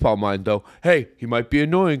great baseball mind, though. Hey, he might be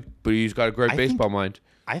annoying, but he's got a great baseball mind.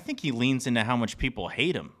 I think he leans into how much people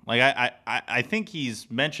hate him. Like, I think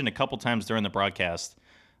he's mentioned a couple times during the broadcast.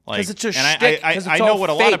 Like, it's a shtick, I know what fake. I know what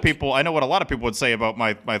a lot of people would say about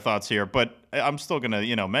my thoughts here, but I'm still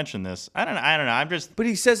gonna mention this. I don't know. I'm just. But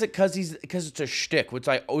he says it because it's a shtick, which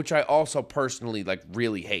I also personally like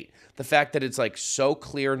really hate. The fact that it's like so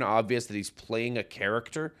clear and obvious that he's playing a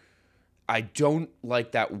character. I don't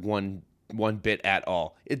like that one bit at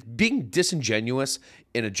all. It's being disingenuous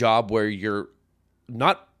in a job where you're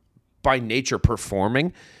not by nature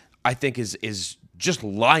performing, I think is just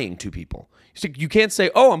lying to people. You can't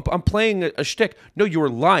say, "Oh, I'm playing a shtick." No, you are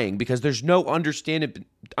lying because there's no understanding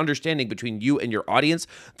between you and your audience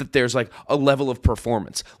that there's like a level of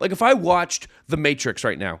performance. Like if I watched The Matrix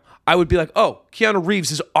right now, I would be like, "Oh, Keanu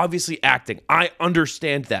Reeves is obviously acting. I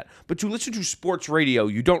understand that." But to listen to sports radio,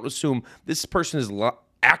 you don't assume this person is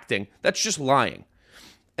acting. That's just lying.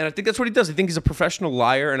 And I think that's what he does. I think he's a professional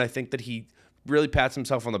liar, and I think that he really pats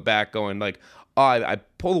himself on the back going like, "Oh, I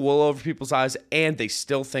pull the wool over people's eyes, and they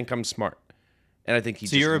still think I'm smart." And I think he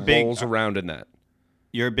just rolls around in that.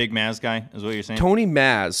 You're a big Maz guy, is what you're saying? Tony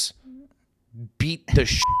Maz beat the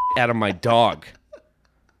shit out of my dog.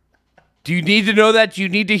 Do you need to know that? Do you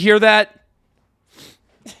need to hear that?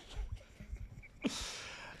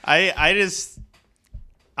 I'm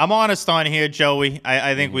honest on here, Joey.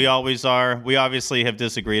 I think we always are. We obviously have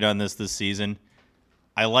disagreed on this season.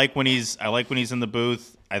 I like when he's in the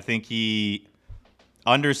booth. I think he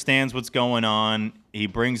understands what's going on. He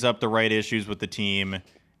brings up the right issues with the team,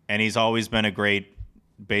 and he's always been a great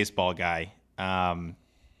baseball guy. I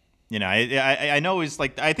know he's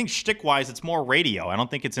like, I think shtick wise, it's more radio. I don't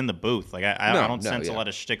think it's in the booth. Like I don't sense a lot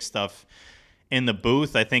of shtick stuff in the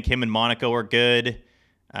booth. I think him and Monaco are good.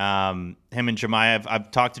 Him and Jemiah,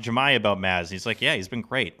 I've talked to Jemiah about Maz. He's like, yeah, he's been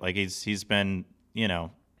great. Like he's been,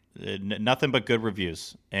 nothing but good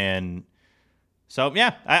reviews. And so,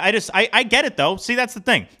 yeah, I get it, though. See, that's the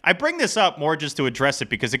thing. I bring this up more just to address it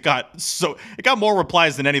because it got more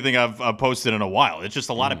replies than anything I've posted in a while. It's just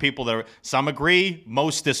a lot of people that some agree,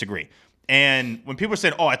 most disagree. And when people are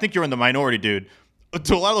saying, "Oh, I think you're in the minority, dude,"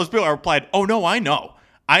 to a lot of those people, I replied, "Oh, no, I know.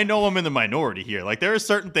 I know I'm in the minority here. Like, there are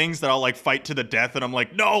certain things that I'll, like, fight to the death, and I'm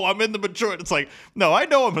like, no, I'm in the majority." It's like, no, I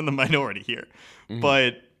know I'm in the minority here. Mm-hmm.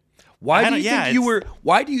 But Why do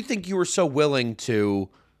you think you were so willing to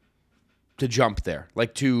jump there?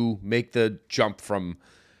 Like to make the jump from,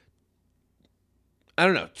 I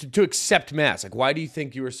don't know, to accept Mass. Like, why do you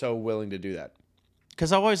think you were so willing to do that?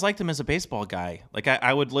 Because I always liked him as a baseball guy. Like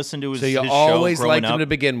I would listen to his. So you his always show liked up. him to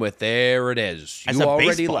begin with. There it is. As You a already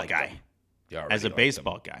baseball liked guy. him. You already As a liked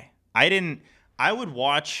baseball him. guy, I would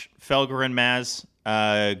watch Felger and Maz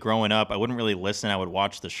growing up. I wouldn't really listen. I would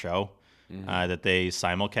watch the show that they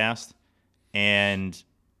simulcast, and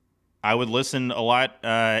I would listen a lot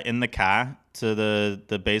in the car to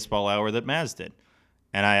the baseball hour that Maz did,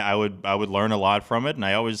 and I would learn a lot from it. And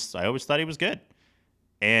I always thought he was good.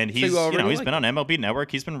 And he's he's been on MLB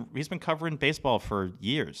Network. He's been covering baseball for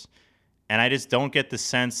years, and I just don't get the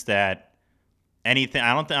sense that anything.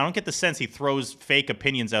 I don't get the sense he throws fake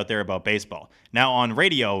opinions out there about baseball. Now on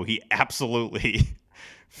radio, he absolutely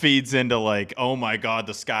feeds into like, oh my God,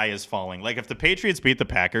 the sky is falling. Like if the Patriots beat the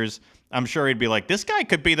Packers, I'm sure he'd be like, this guy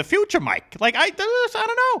could be the future Mike. Like I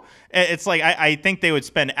don't know. It's like I think they would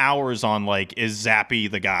spend hours on like, is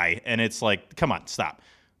Zappy the guy? And it's like, come on, stop.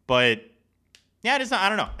 But yeah, it is not. I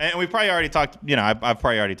don't know. And we probably already talked. I've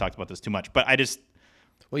probably already talked about this too much. But I just.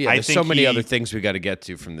 Well, yeah. There's so many other things we got to get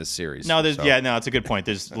to from this series. No, it's a good point.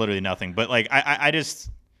 There's literally nothing. But like, I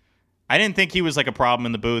didn't think he was like a problem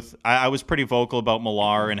in the booth. I was pretty vocal about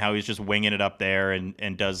Millar and how he's just winging it up there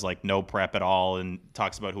and does like no prep at all and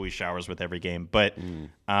talks about who he showers with every game. But,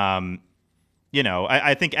 I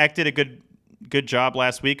think Eck did a good job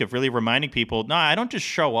last week of really reminding people, no, I don't just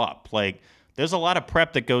show up. Like. There's a lot of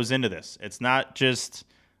prep that goes into this. It's not just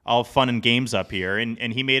all fun and games up here.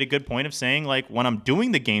 And he made a good point of saying, like, when I'm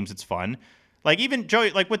doing the games, it's fun. Like, even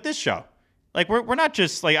Joey, like with this show, like we're not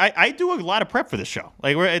just like I do a lot of prep for this show.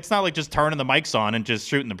 Like it's not like just turning the mics on and just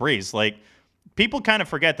shooting the breeze. Like people kind of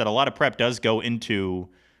forget that a lot of prep does go into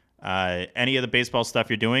any of the baseball stuff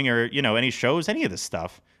you're doing or, any shows, any of this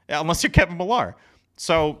stuff, unless you're Kevin Millar.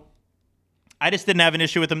 So I just didn't have an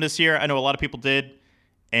issue with him this year. I know a lot of people did.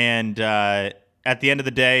 And at the end of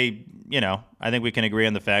the day, I think we can agree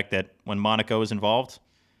on the fact that when Monaco is involved,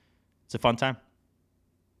 it's a fun time.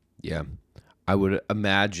 Yeah. I would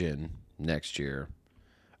imagine next year.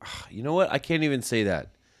 You know what? I can't even say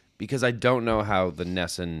that because I don't know how the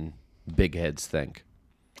Nesson big heads think.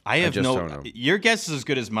 I don't know. Your guess is as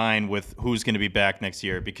good as mine with who's going to be back next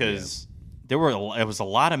year because it was a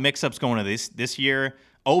lot of mix-ups going to this year.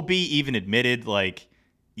 OB even admitted, like,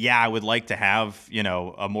 yeah, I would like to have,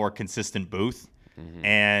 a more consistent booth. Mm-hmm.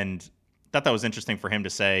 And thought that was interesting for him to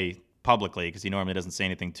say publicly because he normally doesn't say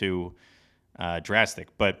anything too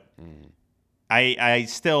drastic. But I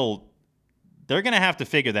still, they're going to have to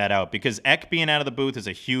figure that out because Eck being out of the booth is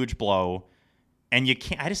a huge blow. And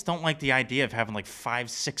I just don't like the idea of having like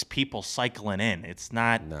 5-6 people cycling in. It's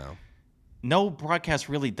not, no broadcast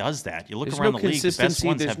really does that. You look around the league, the best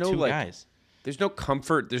ones have two guys. There's no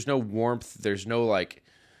comfort. There's no warmth. There's no like,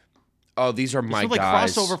 oh, these are my guys.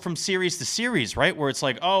 There's no crossover from series to series, right? Where it's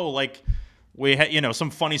like, oh, like we had,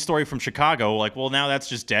 some funny story from Chicago. Like, well, now that's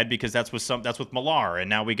just dead because that's with Millar, and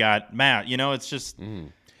now we got Matt. It's just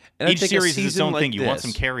each series is its own thing. You want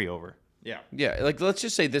some carryover. Yeah. Yeah. Like, let's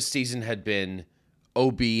just say this season had been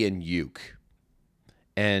OB and Uke,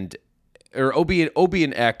 or OB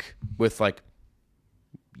and Eck with like,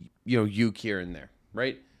 Uke here and there,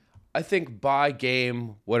 right? I think by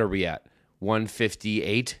game, what are we at?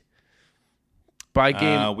 158? By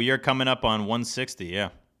game, we are coming up on 160. Yeah.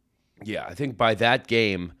 Yeah, I think by that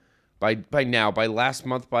game, by last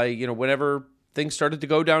month, whenever things started to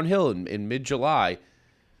go downhill in mid-July,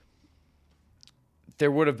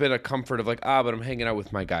 there would have been a comfort of like, but I'm hanging out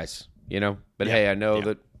with my guys, But hey, I know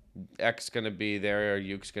that X's going to be there or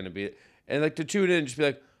Uke's going to be, and like to tune in and just be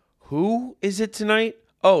like, who is it tonight?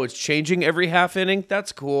 Oh, it's changing every half inning.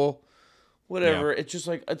 That's cool. Whatever. Yeah. It's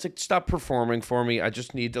like stop performing for me. I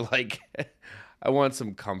just need to like I want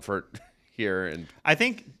some comfort here. And I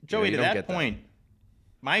think, Joey, to that point,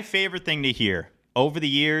 my favorite thing to hear over the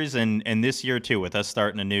years and this year too, with us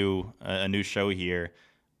starting a new show here,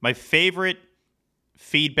 my favorite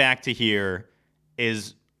feedback to hear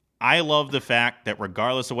is I love the fact that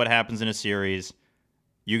regardless of what happens in a series,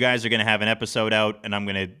 you guys are going to have an episode out and I'm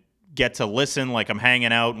going to get to listen like I'm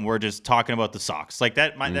hanging out and we're just talking about the Sox. Like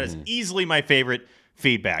that is easily my favorite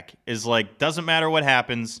feedback is like, doesn't matter what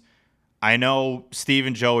happens. I know Steve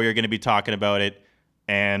and Joey are going to be talking about it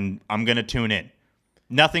and I'm going to tune in.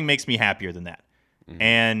 Nothing makes me happier than that. Mm-hmm.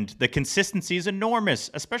 And the consistency is enormous,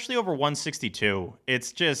 especially over 162.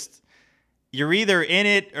 It's just, you're either in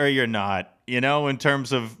it or you're not, in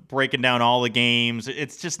terms of breaking down all the games.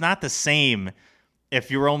 It's just not the same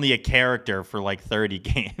if you're only a character for like 30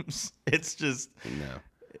 games. It's just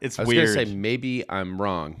It's I was weird. going to say, maybe I'm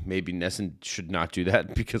wrong. Maybe Nesson should not do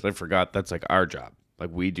that because I forgot that's like our job. Like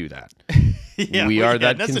we do that. We are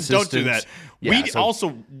that Nesson, consistent. don't do that.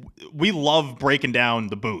 We love breaking down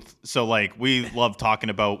the booth. So like we love talking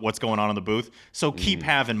about what's going on in the booth. So keep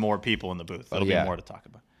having more people in the booth. There'll be more to talk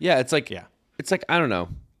about. Yeah, it's like I don't know.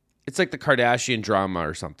 It's like the Kardashian drama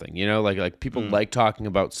or something. You know, like people like talking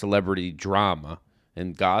about celebrity drama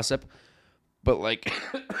and gossip, but like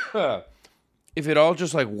if it all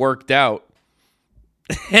just like worked out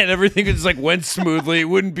and everything just like went smoothly, it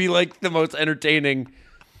wouldn't be like the most entertaining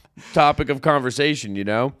topic of conversation, you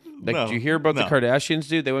know? Like, did you hear about the Kardashians,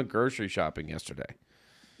 dude? They went grocery shopping yesterday.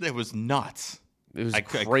 It was nuts. It was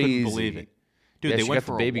crazy. I couldn't believe it. Dude, they went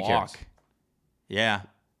for a walk. Yeah.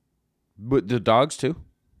 But the dogs, too?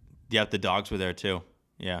 Yeah, the dogs were there, too.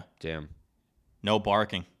 Yeah. Damn. No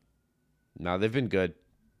barking. No, they've been good.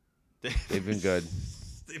 They've been good.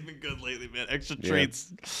 They've been good lately, man. Extra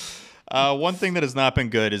treats. One thing that has not been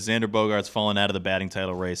good is Xander Bogaerts falling out of the batting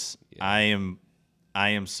title race. Yeah. I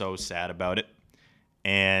am so sad about it.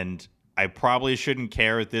 And I probably shouldn't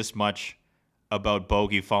care this much about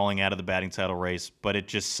Bogey falling out of the batting title race, but it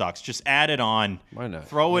just sucks. Just add it on. Why not?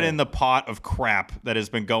 Throw it in the pot of crap that has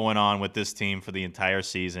been going on with this team for the entire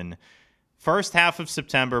season. First half of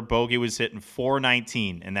September, Bogey was hitting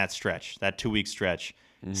 .419 in that stretch, that 2-week stretch.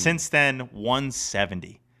 Since then,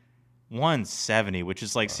 170. 170, which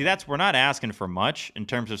is like, see, we're not asking for much in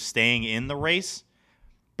terms of staying in the race,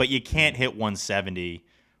 but you can't hit 170.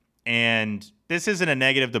 And this isn't a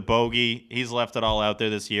negative to Bogey. He's left it all out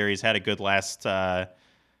there this year. He's had a good last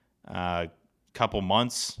couple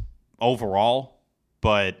months overall,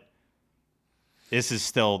 but this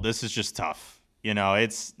is just tough. You know,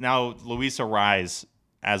 it's now Luis Arraez,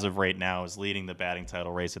 as of right now, is leading the batting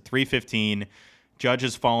title race at 315. Judge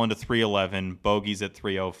has fallen to 311. Bogey's at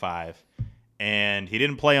 305. And he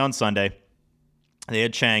didn't play on Sunday. They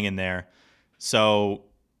had Chang in there. So,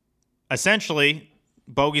 essentially,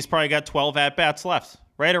 Bogey's probably got 12 at-bats left.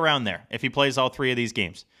 Right around there, if he plays all 3 of these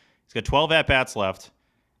games. He's got 12 at-bats left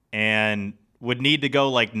and would need to go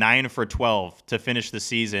like 9 for 12 to finish the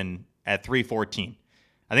season at 314.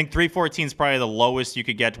 I think 314 is probably the lowest you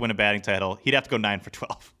could get to win a batting title. He'd have to go 9 for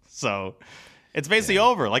 12. So it's basically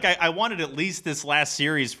over. Like I wanted at least this last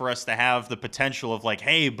series for us to have the potential of like,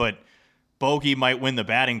 hey, but Bogey might win the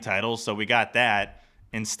batting title, so we got that.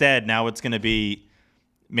 Instead, now it's going to be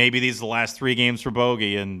maybe these are the last 3 games for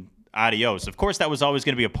Bogey and adios. Of course, that was always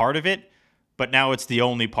going to be a part of it, but now it's the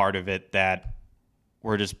only part of it that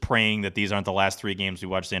we're just praying that these aren't the last 3 games we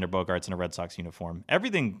watch Xander Bogaerts in a Red Sox uniform.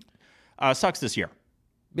 Everything sucks this year.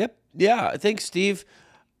 Yep. Yeah. Thanks, Steve.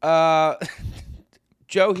 Joe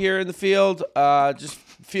here in the field. Just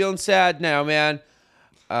feeling sad now, man.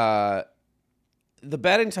 The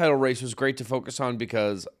batting title race was great to focus on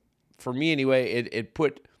because, for me anyway, it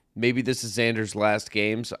put maybe this is Xander's last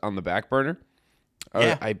games on the back burner.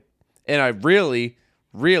 Yeah. I really,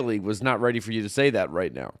 really was not ready for you to say that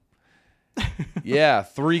right now. Yeah,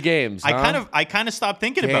 3 games. Huh? I kind of stopped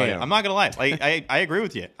thinking about it. I'm not gonna lie. Like I agree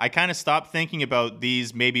with you. I kind of stopped thinking about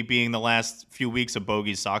these maybe being the last few weeks of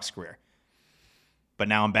Bogey's Sox career. But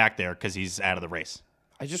now I'm back there because he's out of the race.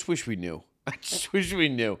 I just wish we knew.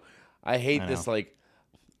 I hate this. Like,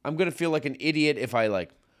 I'm gonna feel like an idiot if I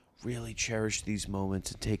like really cherish these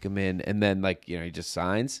moments and take them in, and then like he just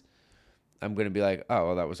signs. I'm gonna be like, oh,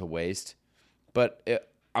 well, that was a waste. But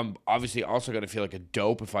I'm obviously also gonna feel like a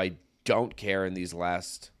dope if I don't care in these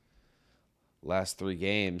last 3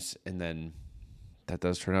 games, and then that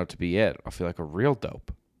does turn out to be it. I'll feel like a real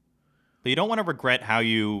dope. But you don't want to regret how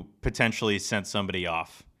you potentially sent somebody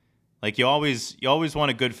off. Like you always want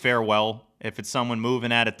a good farewell. If it's someone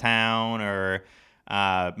moving out of town or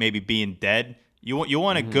maybe being dead, you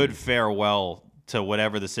want a good farewell to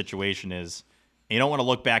whatever the situation is. And you don't want to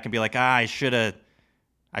look back and be like, I should have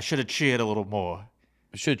cheered a little more.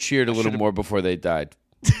 I should have cheered a little more before they died.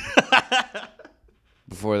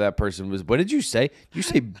 Before that person was. What did you say? Did you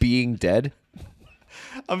say being dead?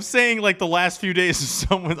 I'm saying like the last few days of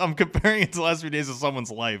someone. I'm comparing it to the last few days of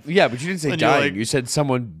someone's life. Yeah, but you didn't say dying. You said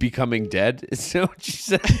someone becoming dead. Is that what you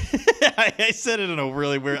said? I said it in a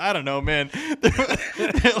really weird. I don't know, man.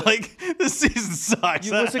 They're like this season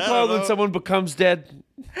sucks. What's it called when someone becomes dead?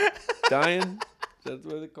 Dying. That's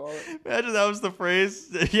what they call it. Imagine that was the phrase.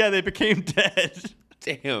 Yeah, they became dead.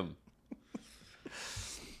 Damn.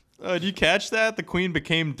 Did you catch that? The queen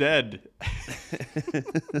became dead.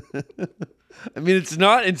 I mean, it's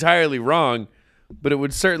not entirely wrong, but it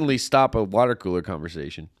would certainly stop a water cooler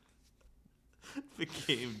conversation.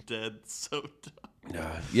 Became dead. So dumb.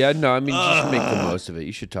 Yeah, no, I mean, just make the most of it.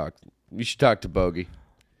 You should talk to Bogey.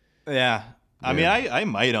 Yeah. I mean, I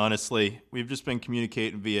might honestly. We've just been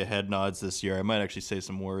communicating via head nods this year. I might actually say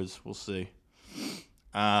some words. We'll see.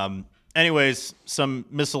 Anyways, some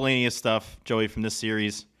miscellaneous stuff, Joey, from this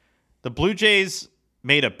series. The Blue Jays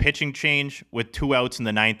made a pitching change with 2 outs in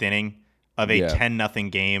the 9th inning of a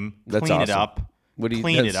 10-0 game. That's Clean awesome. it up.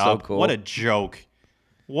 Clean it up. So cool. What a joke.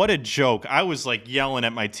 What a joke. I was like yelling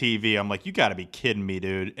at my TV. I'm like, you got to be kidding me,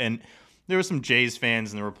 dude. And there were some Jays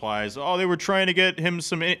fans in the replies. Oh, they were trying to get him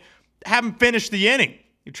some – have him finish the inning.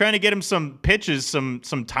 You're trying to get him some pitches, some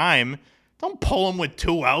time. Don't pull him with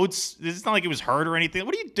 2 outs. It's not like he was hurt or anything.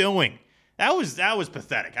 What are you doing? That was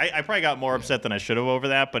pathetic. I probably got more upset than I should have over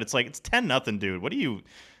that, but it's like, it's 10-0, dude. What are you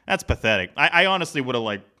 – that's pathetic. I honestly would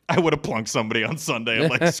have I would have plunked somebody on Sunday. I'm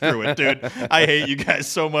like, screw it, dude. I hate you guys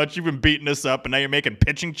so much. You've been beating us up, and now you're making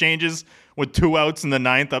pitching changes with 2 outs in the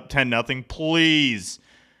 9th, up 10-0. Please.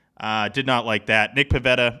 Did not like that. Nick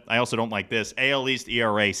Pivetta, I also don't like this. AL East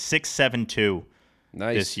ERA 6.72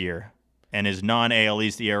 this year. And his non-AL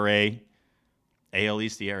East ERA, AL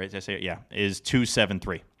East ERA, did I say it? Yeah, is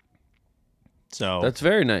 2.73. So that's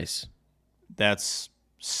very nice. That's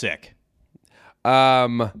sick.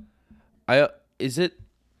 Is it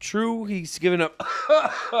true he's given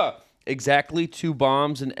up exactly 2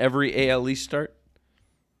 bombs in every AL East start?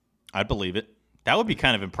 I'd believe it. That would be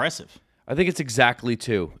kind of impressive. I think it's exactly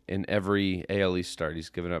 2 in every AL East start. He's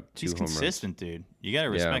given up 2 home runs. He's consistent, dude. You got to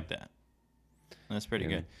respect that. That's pretty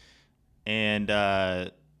good. And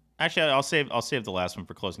actually, I'll save the last one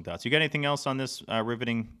for closing thoughts. You got anything else on this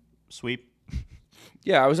riveting sweep?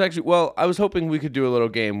 Yeah, I was hoping we could do a little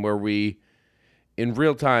game where we, in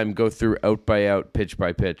real time, go through out by out, pitch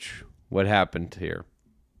by pitch, what happened here.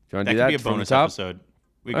 Do you want to do that? That could be a bonus episode.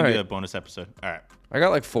 We can do that bonus episode. All right. I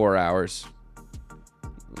got like 4 hours.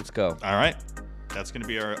 Let's go. All right. That's going to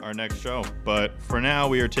be our next show. But for now,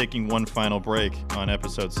 we are taking one final break on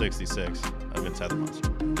episode 66 of Inside the Monster.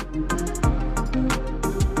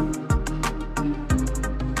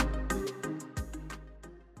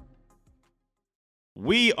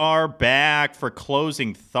 We are back for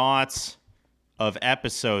closing thoughts of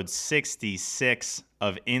episode 66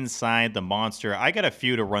 of Inside the Monster. I got a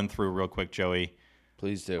few to run through real quick, Joey.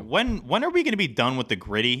 Please do. When are we going to be done with the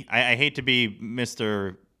gritty? I hate to be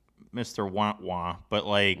Mr. Wah-wah, but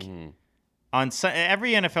like on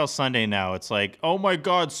every NFL Sunday now, it's like, oh my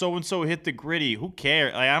God, so-and-so hit the gritty. Who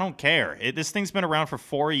cares? Like, I don't care. This thing's been around for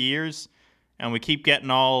 4 years, and we keep getting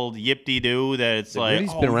all yip-de-doo that it's the like,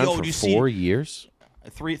 gritty's been around for 4 years?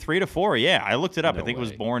 3 to 4, yeah. I looked it up. No I think way. it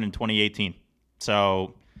was born in 2018.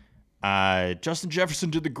 So Justin Jefferson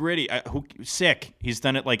did the gritty. Sick. He's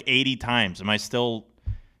done it like 80 times.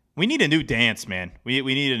 We need a new dance, man. We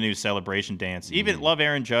need a new celebration dance. Even love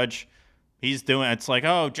Aaron Judge. He's doing it. It's like,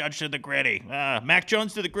 oh, Judge did the gritty. Mac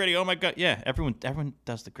Jones did the gritty. Oh my God. Yeah, everyone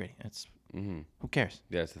does the gritty. It's who cares?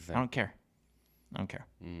 Yeah, that's the thing. I don't care.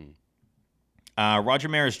 Roger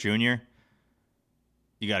Maris Jr.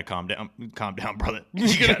 You gotta calm down. Calm down, brother.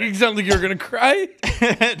 You sound like you're gonna cry.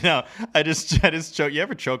 No, I just choke. You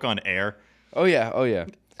ever choke on air? Oh yeah.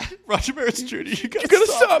 Roger Maris Jr. You gotta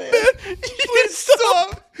stop, man. Please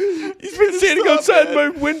stop. He's been standing outside my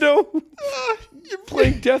window. You're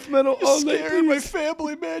playing death metal all night. You're scaring my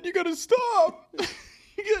family, man. You gotta stop.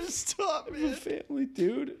 You gotta stop, man. Family,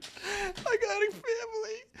 dude. I got a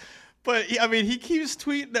family. But, I mean, he keeps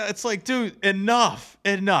tweeting that. It's like, dude, enough.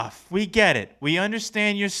 We get it. We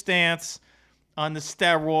understand your stance on the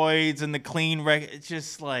steroids and the clean record. It's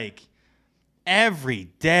just like every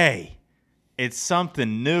day it's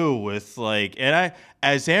something new with like, and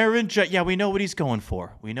as Aaron, we know what he's going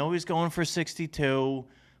for. We know he's going for 62.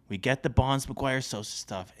 We get the Bonds, McGuire, Sosa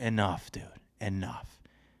stuff. Enough, dude. Enough.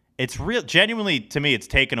 It's real. Genuinely, to me, it's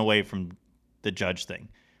taken away from the Judge thing.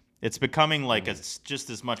 It's becoming like just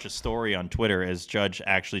as much a story on Twitter as Judge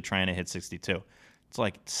actually trying to hit 62. It's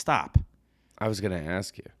like, stop. I was going to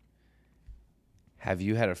ask you, have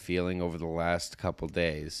you had a feeling over the last couple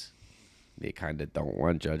days that you kind of don't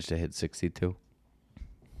want Judge to hit 62?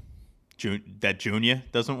 That Junior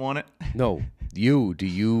doesn't want it? No. Do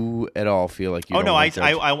you at all feel like you don't want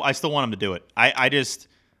Judge? I still want him to do it. I'm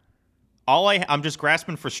just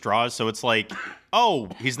grasping for straws, so it's like, oh,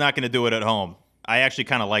 he's not going to do it at home. I actually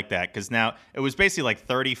kind of like that because now it was basically like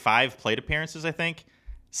 35 plate appearances, I think,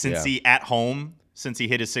 since he hit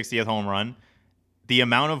his 60th home run. The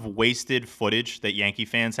amount of wasted footage that Yankee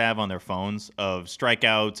fans have on their phones of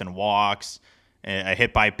strikeouts and walks, a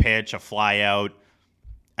hit by pitch, a fly out.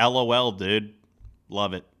 LOL, dude.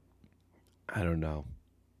 Love it. I don't know.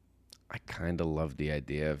 I kind of love the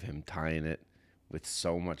idea of him tying it with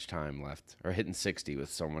so much time left, or hitting 60 with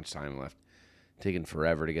so much time left. Taking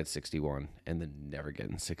forever to get 61 and then never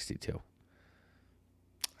getting 62.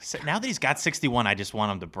 So now that he's got 61, I just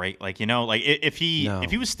want him to break. Like, if he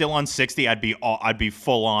was still on 60, I'd be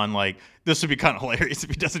full on like this would be kind of hilarious if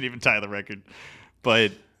he doesn't even tie the record.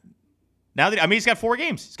 But now that he's got 4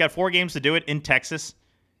 games. He's got 4 games to do it in Texas,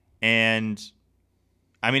 and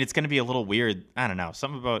it's going to be a little weird. I don't know.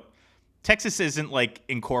 Something about Texas isn't like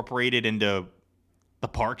incorporated into the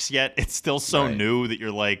parks yet. It's still so new that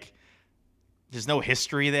you're like, there's no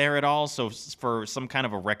history there at all. So for some kind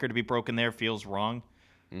of a record to be broken there feels wrong.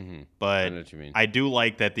 Mm-hmm. But I know what you mean. I do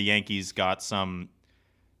like that the Yankees got some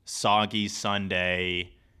soggy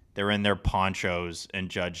Sunday. They're in their ponchos, and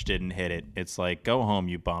Judge didn't hit it. It's like, go home,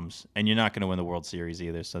 you bums. And you're not going to win the World Series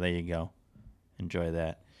either, so there you go. Enjoy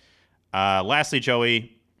that. Lastly,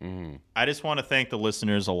 Joey, I just want to thank the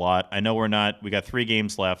listeners a lot. I know we got 3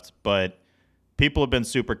 games left, but people have been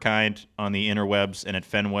super kind on the interwebs and at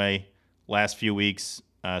Fenway last few weeks,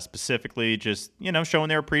 specifically just, showing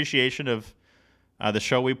their appreciation of the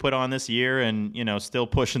show we put on this year and, still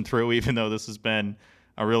pushing through even though this has been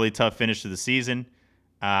a really tough finish to the season.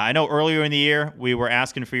 I know earlier in the year we were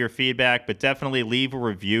asking for your feedback, but definitely leave a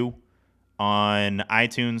review on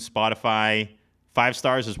iTunes, Spotify. 5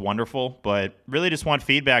 stars is wonderful, but really just want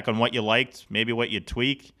feedback on what you liked, maybe what you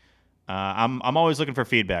tweak. I'm always looking for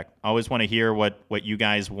feedback. I always want to hear what you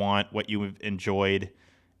guys want, what you've enjoyed,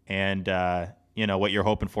 and what you're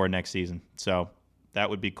hoping for next season. So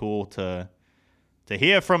that would be cool to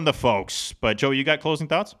hear from the folks. But Joe, you got closing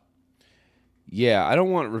thoughts? Yeah, I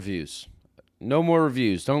don't want reviews. No more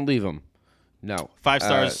reviews. Don't leave them. No. 5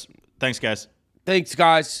 stars. Thanks, guys. Thanks,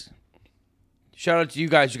 guys. Shout out to you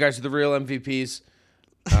guys. You guys are the real MVPs.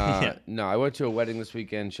 Yeah. No, I went to a wedding this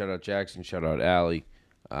weekend. Shout out Jackson. Shout out Allie.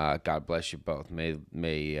 God bless you both. May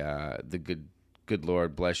the good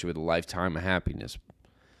Lord bless you with a lifetime of happiness.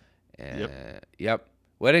 Yep.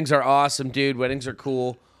 Weddings are awesome, dude. Weddings are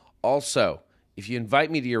cool. Also, if you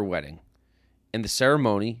invite me to your wedding and the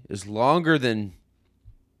ceremony is longer than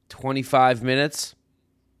 25 minutes,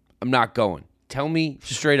 I'm not going. Tell me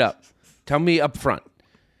straight up. Tell me up front.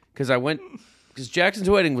 Because Jackson's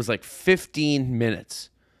wedding was like 15 minutes.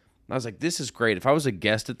 And I was like, this is great. If I was a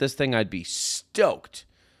guest at this thing, I'd be stoked.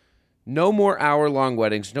 No more hour-long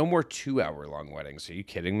weddings. No more 2-hour-long weddings. Are you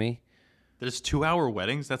kidding me? There's 2-hour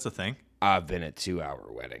weddings? That's a thing? I've been at 2-hour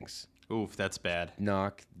weddings. Oof, that's bad.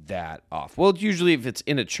 Knock that off. Well, usually if it's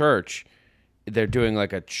in a church, they're doing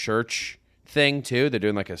like a church thing too. They're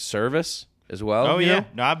doing like a service as well. Oh, yeah.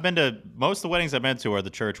 No, I've been to – most of the weddings I've been to are the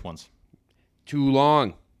church ones. Too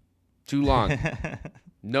long.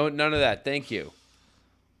 No, none of that. Thank you.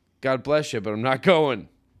 God bless you, but I'm not going.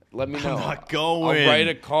 Let me know. I'm not going. I'll write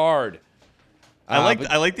a card.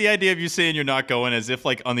 I like the idea of you saying you're not going as if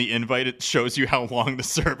like on the invite it shows you how long the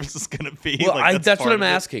service is going to be. Well, like, that's what I'm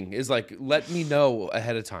asking is like, let me know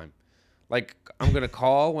ahead of time. Like I'm going to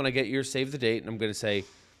call when I get your save the date and I'm going to say,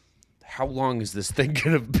 how long is this thing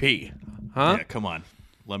going to be? Huh? Yeah, come on.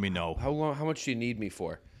 Let me know. How long? How much do you need me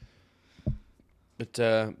for? But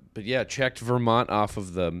yeah, checked Vermont off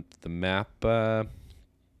of the map for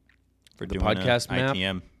the doing podcast map.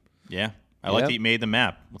 ITM. Yeah, I like that you made the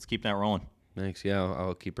map. Let's keep that rolling. Thanks. Yeah,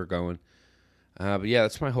 I'll keep her going. But yeah,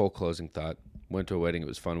 that's my whole closing thought. Went to a wedding. It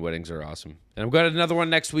was fun. Weddings are awesome. And I'm going to another one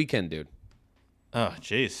next weekend, dude. Oh,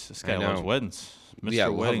 jeez. This guy loves weddings. Mr. Yeah,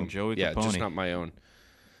 Wedding, Joey Capone. Yeah, just not my own.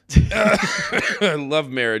 I love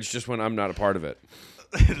marriage just when I'm not a part of it.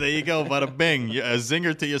 There you go. Bada bing. A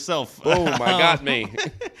zinger to yourself. Boom. I got me.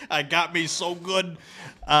 I got me so good.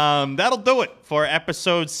 That'll do it for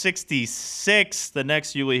episode 66. The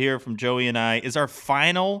next you will hear from Joey and I is our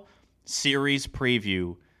final series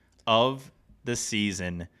preview of the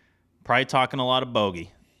season. Probably talking a lot of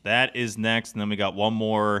bogey. That is next. And then we got one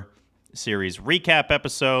more series recap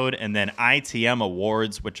episode and then ITM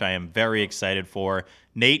awards, which I am very excited for.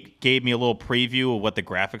 Nate gave me a little preview of what the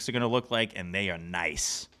graphics are going to look like, and they are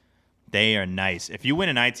nice. They are nice. If you win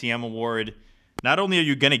an ITM award, not only are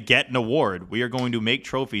you going to get an award, we are going to make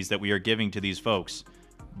trophies that we are giving to these folks,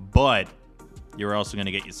 but you're also going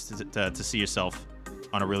to get to see yourself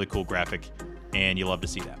on a really cool graphic, and you love to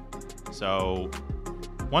see that. So,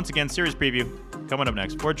 once again, series preview coming up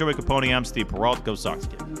next. For Joey Capone, I'm Steve Perrault. Go Sox,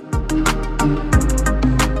 kid.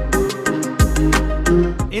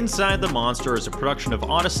 Inside the Monster is a production of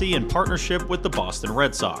Odyssey in partnership with the Boston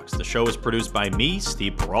Red Sox. The show is produced by me,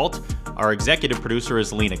 Steve Perrault. Our executive producer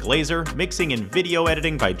is Lena Glazer. Mixing and video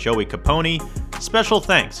editing by Joey Capone. Special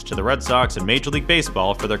thanks to the Red Sox and Major League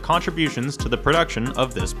Baseball for their contributions to the production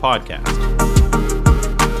of this podcast.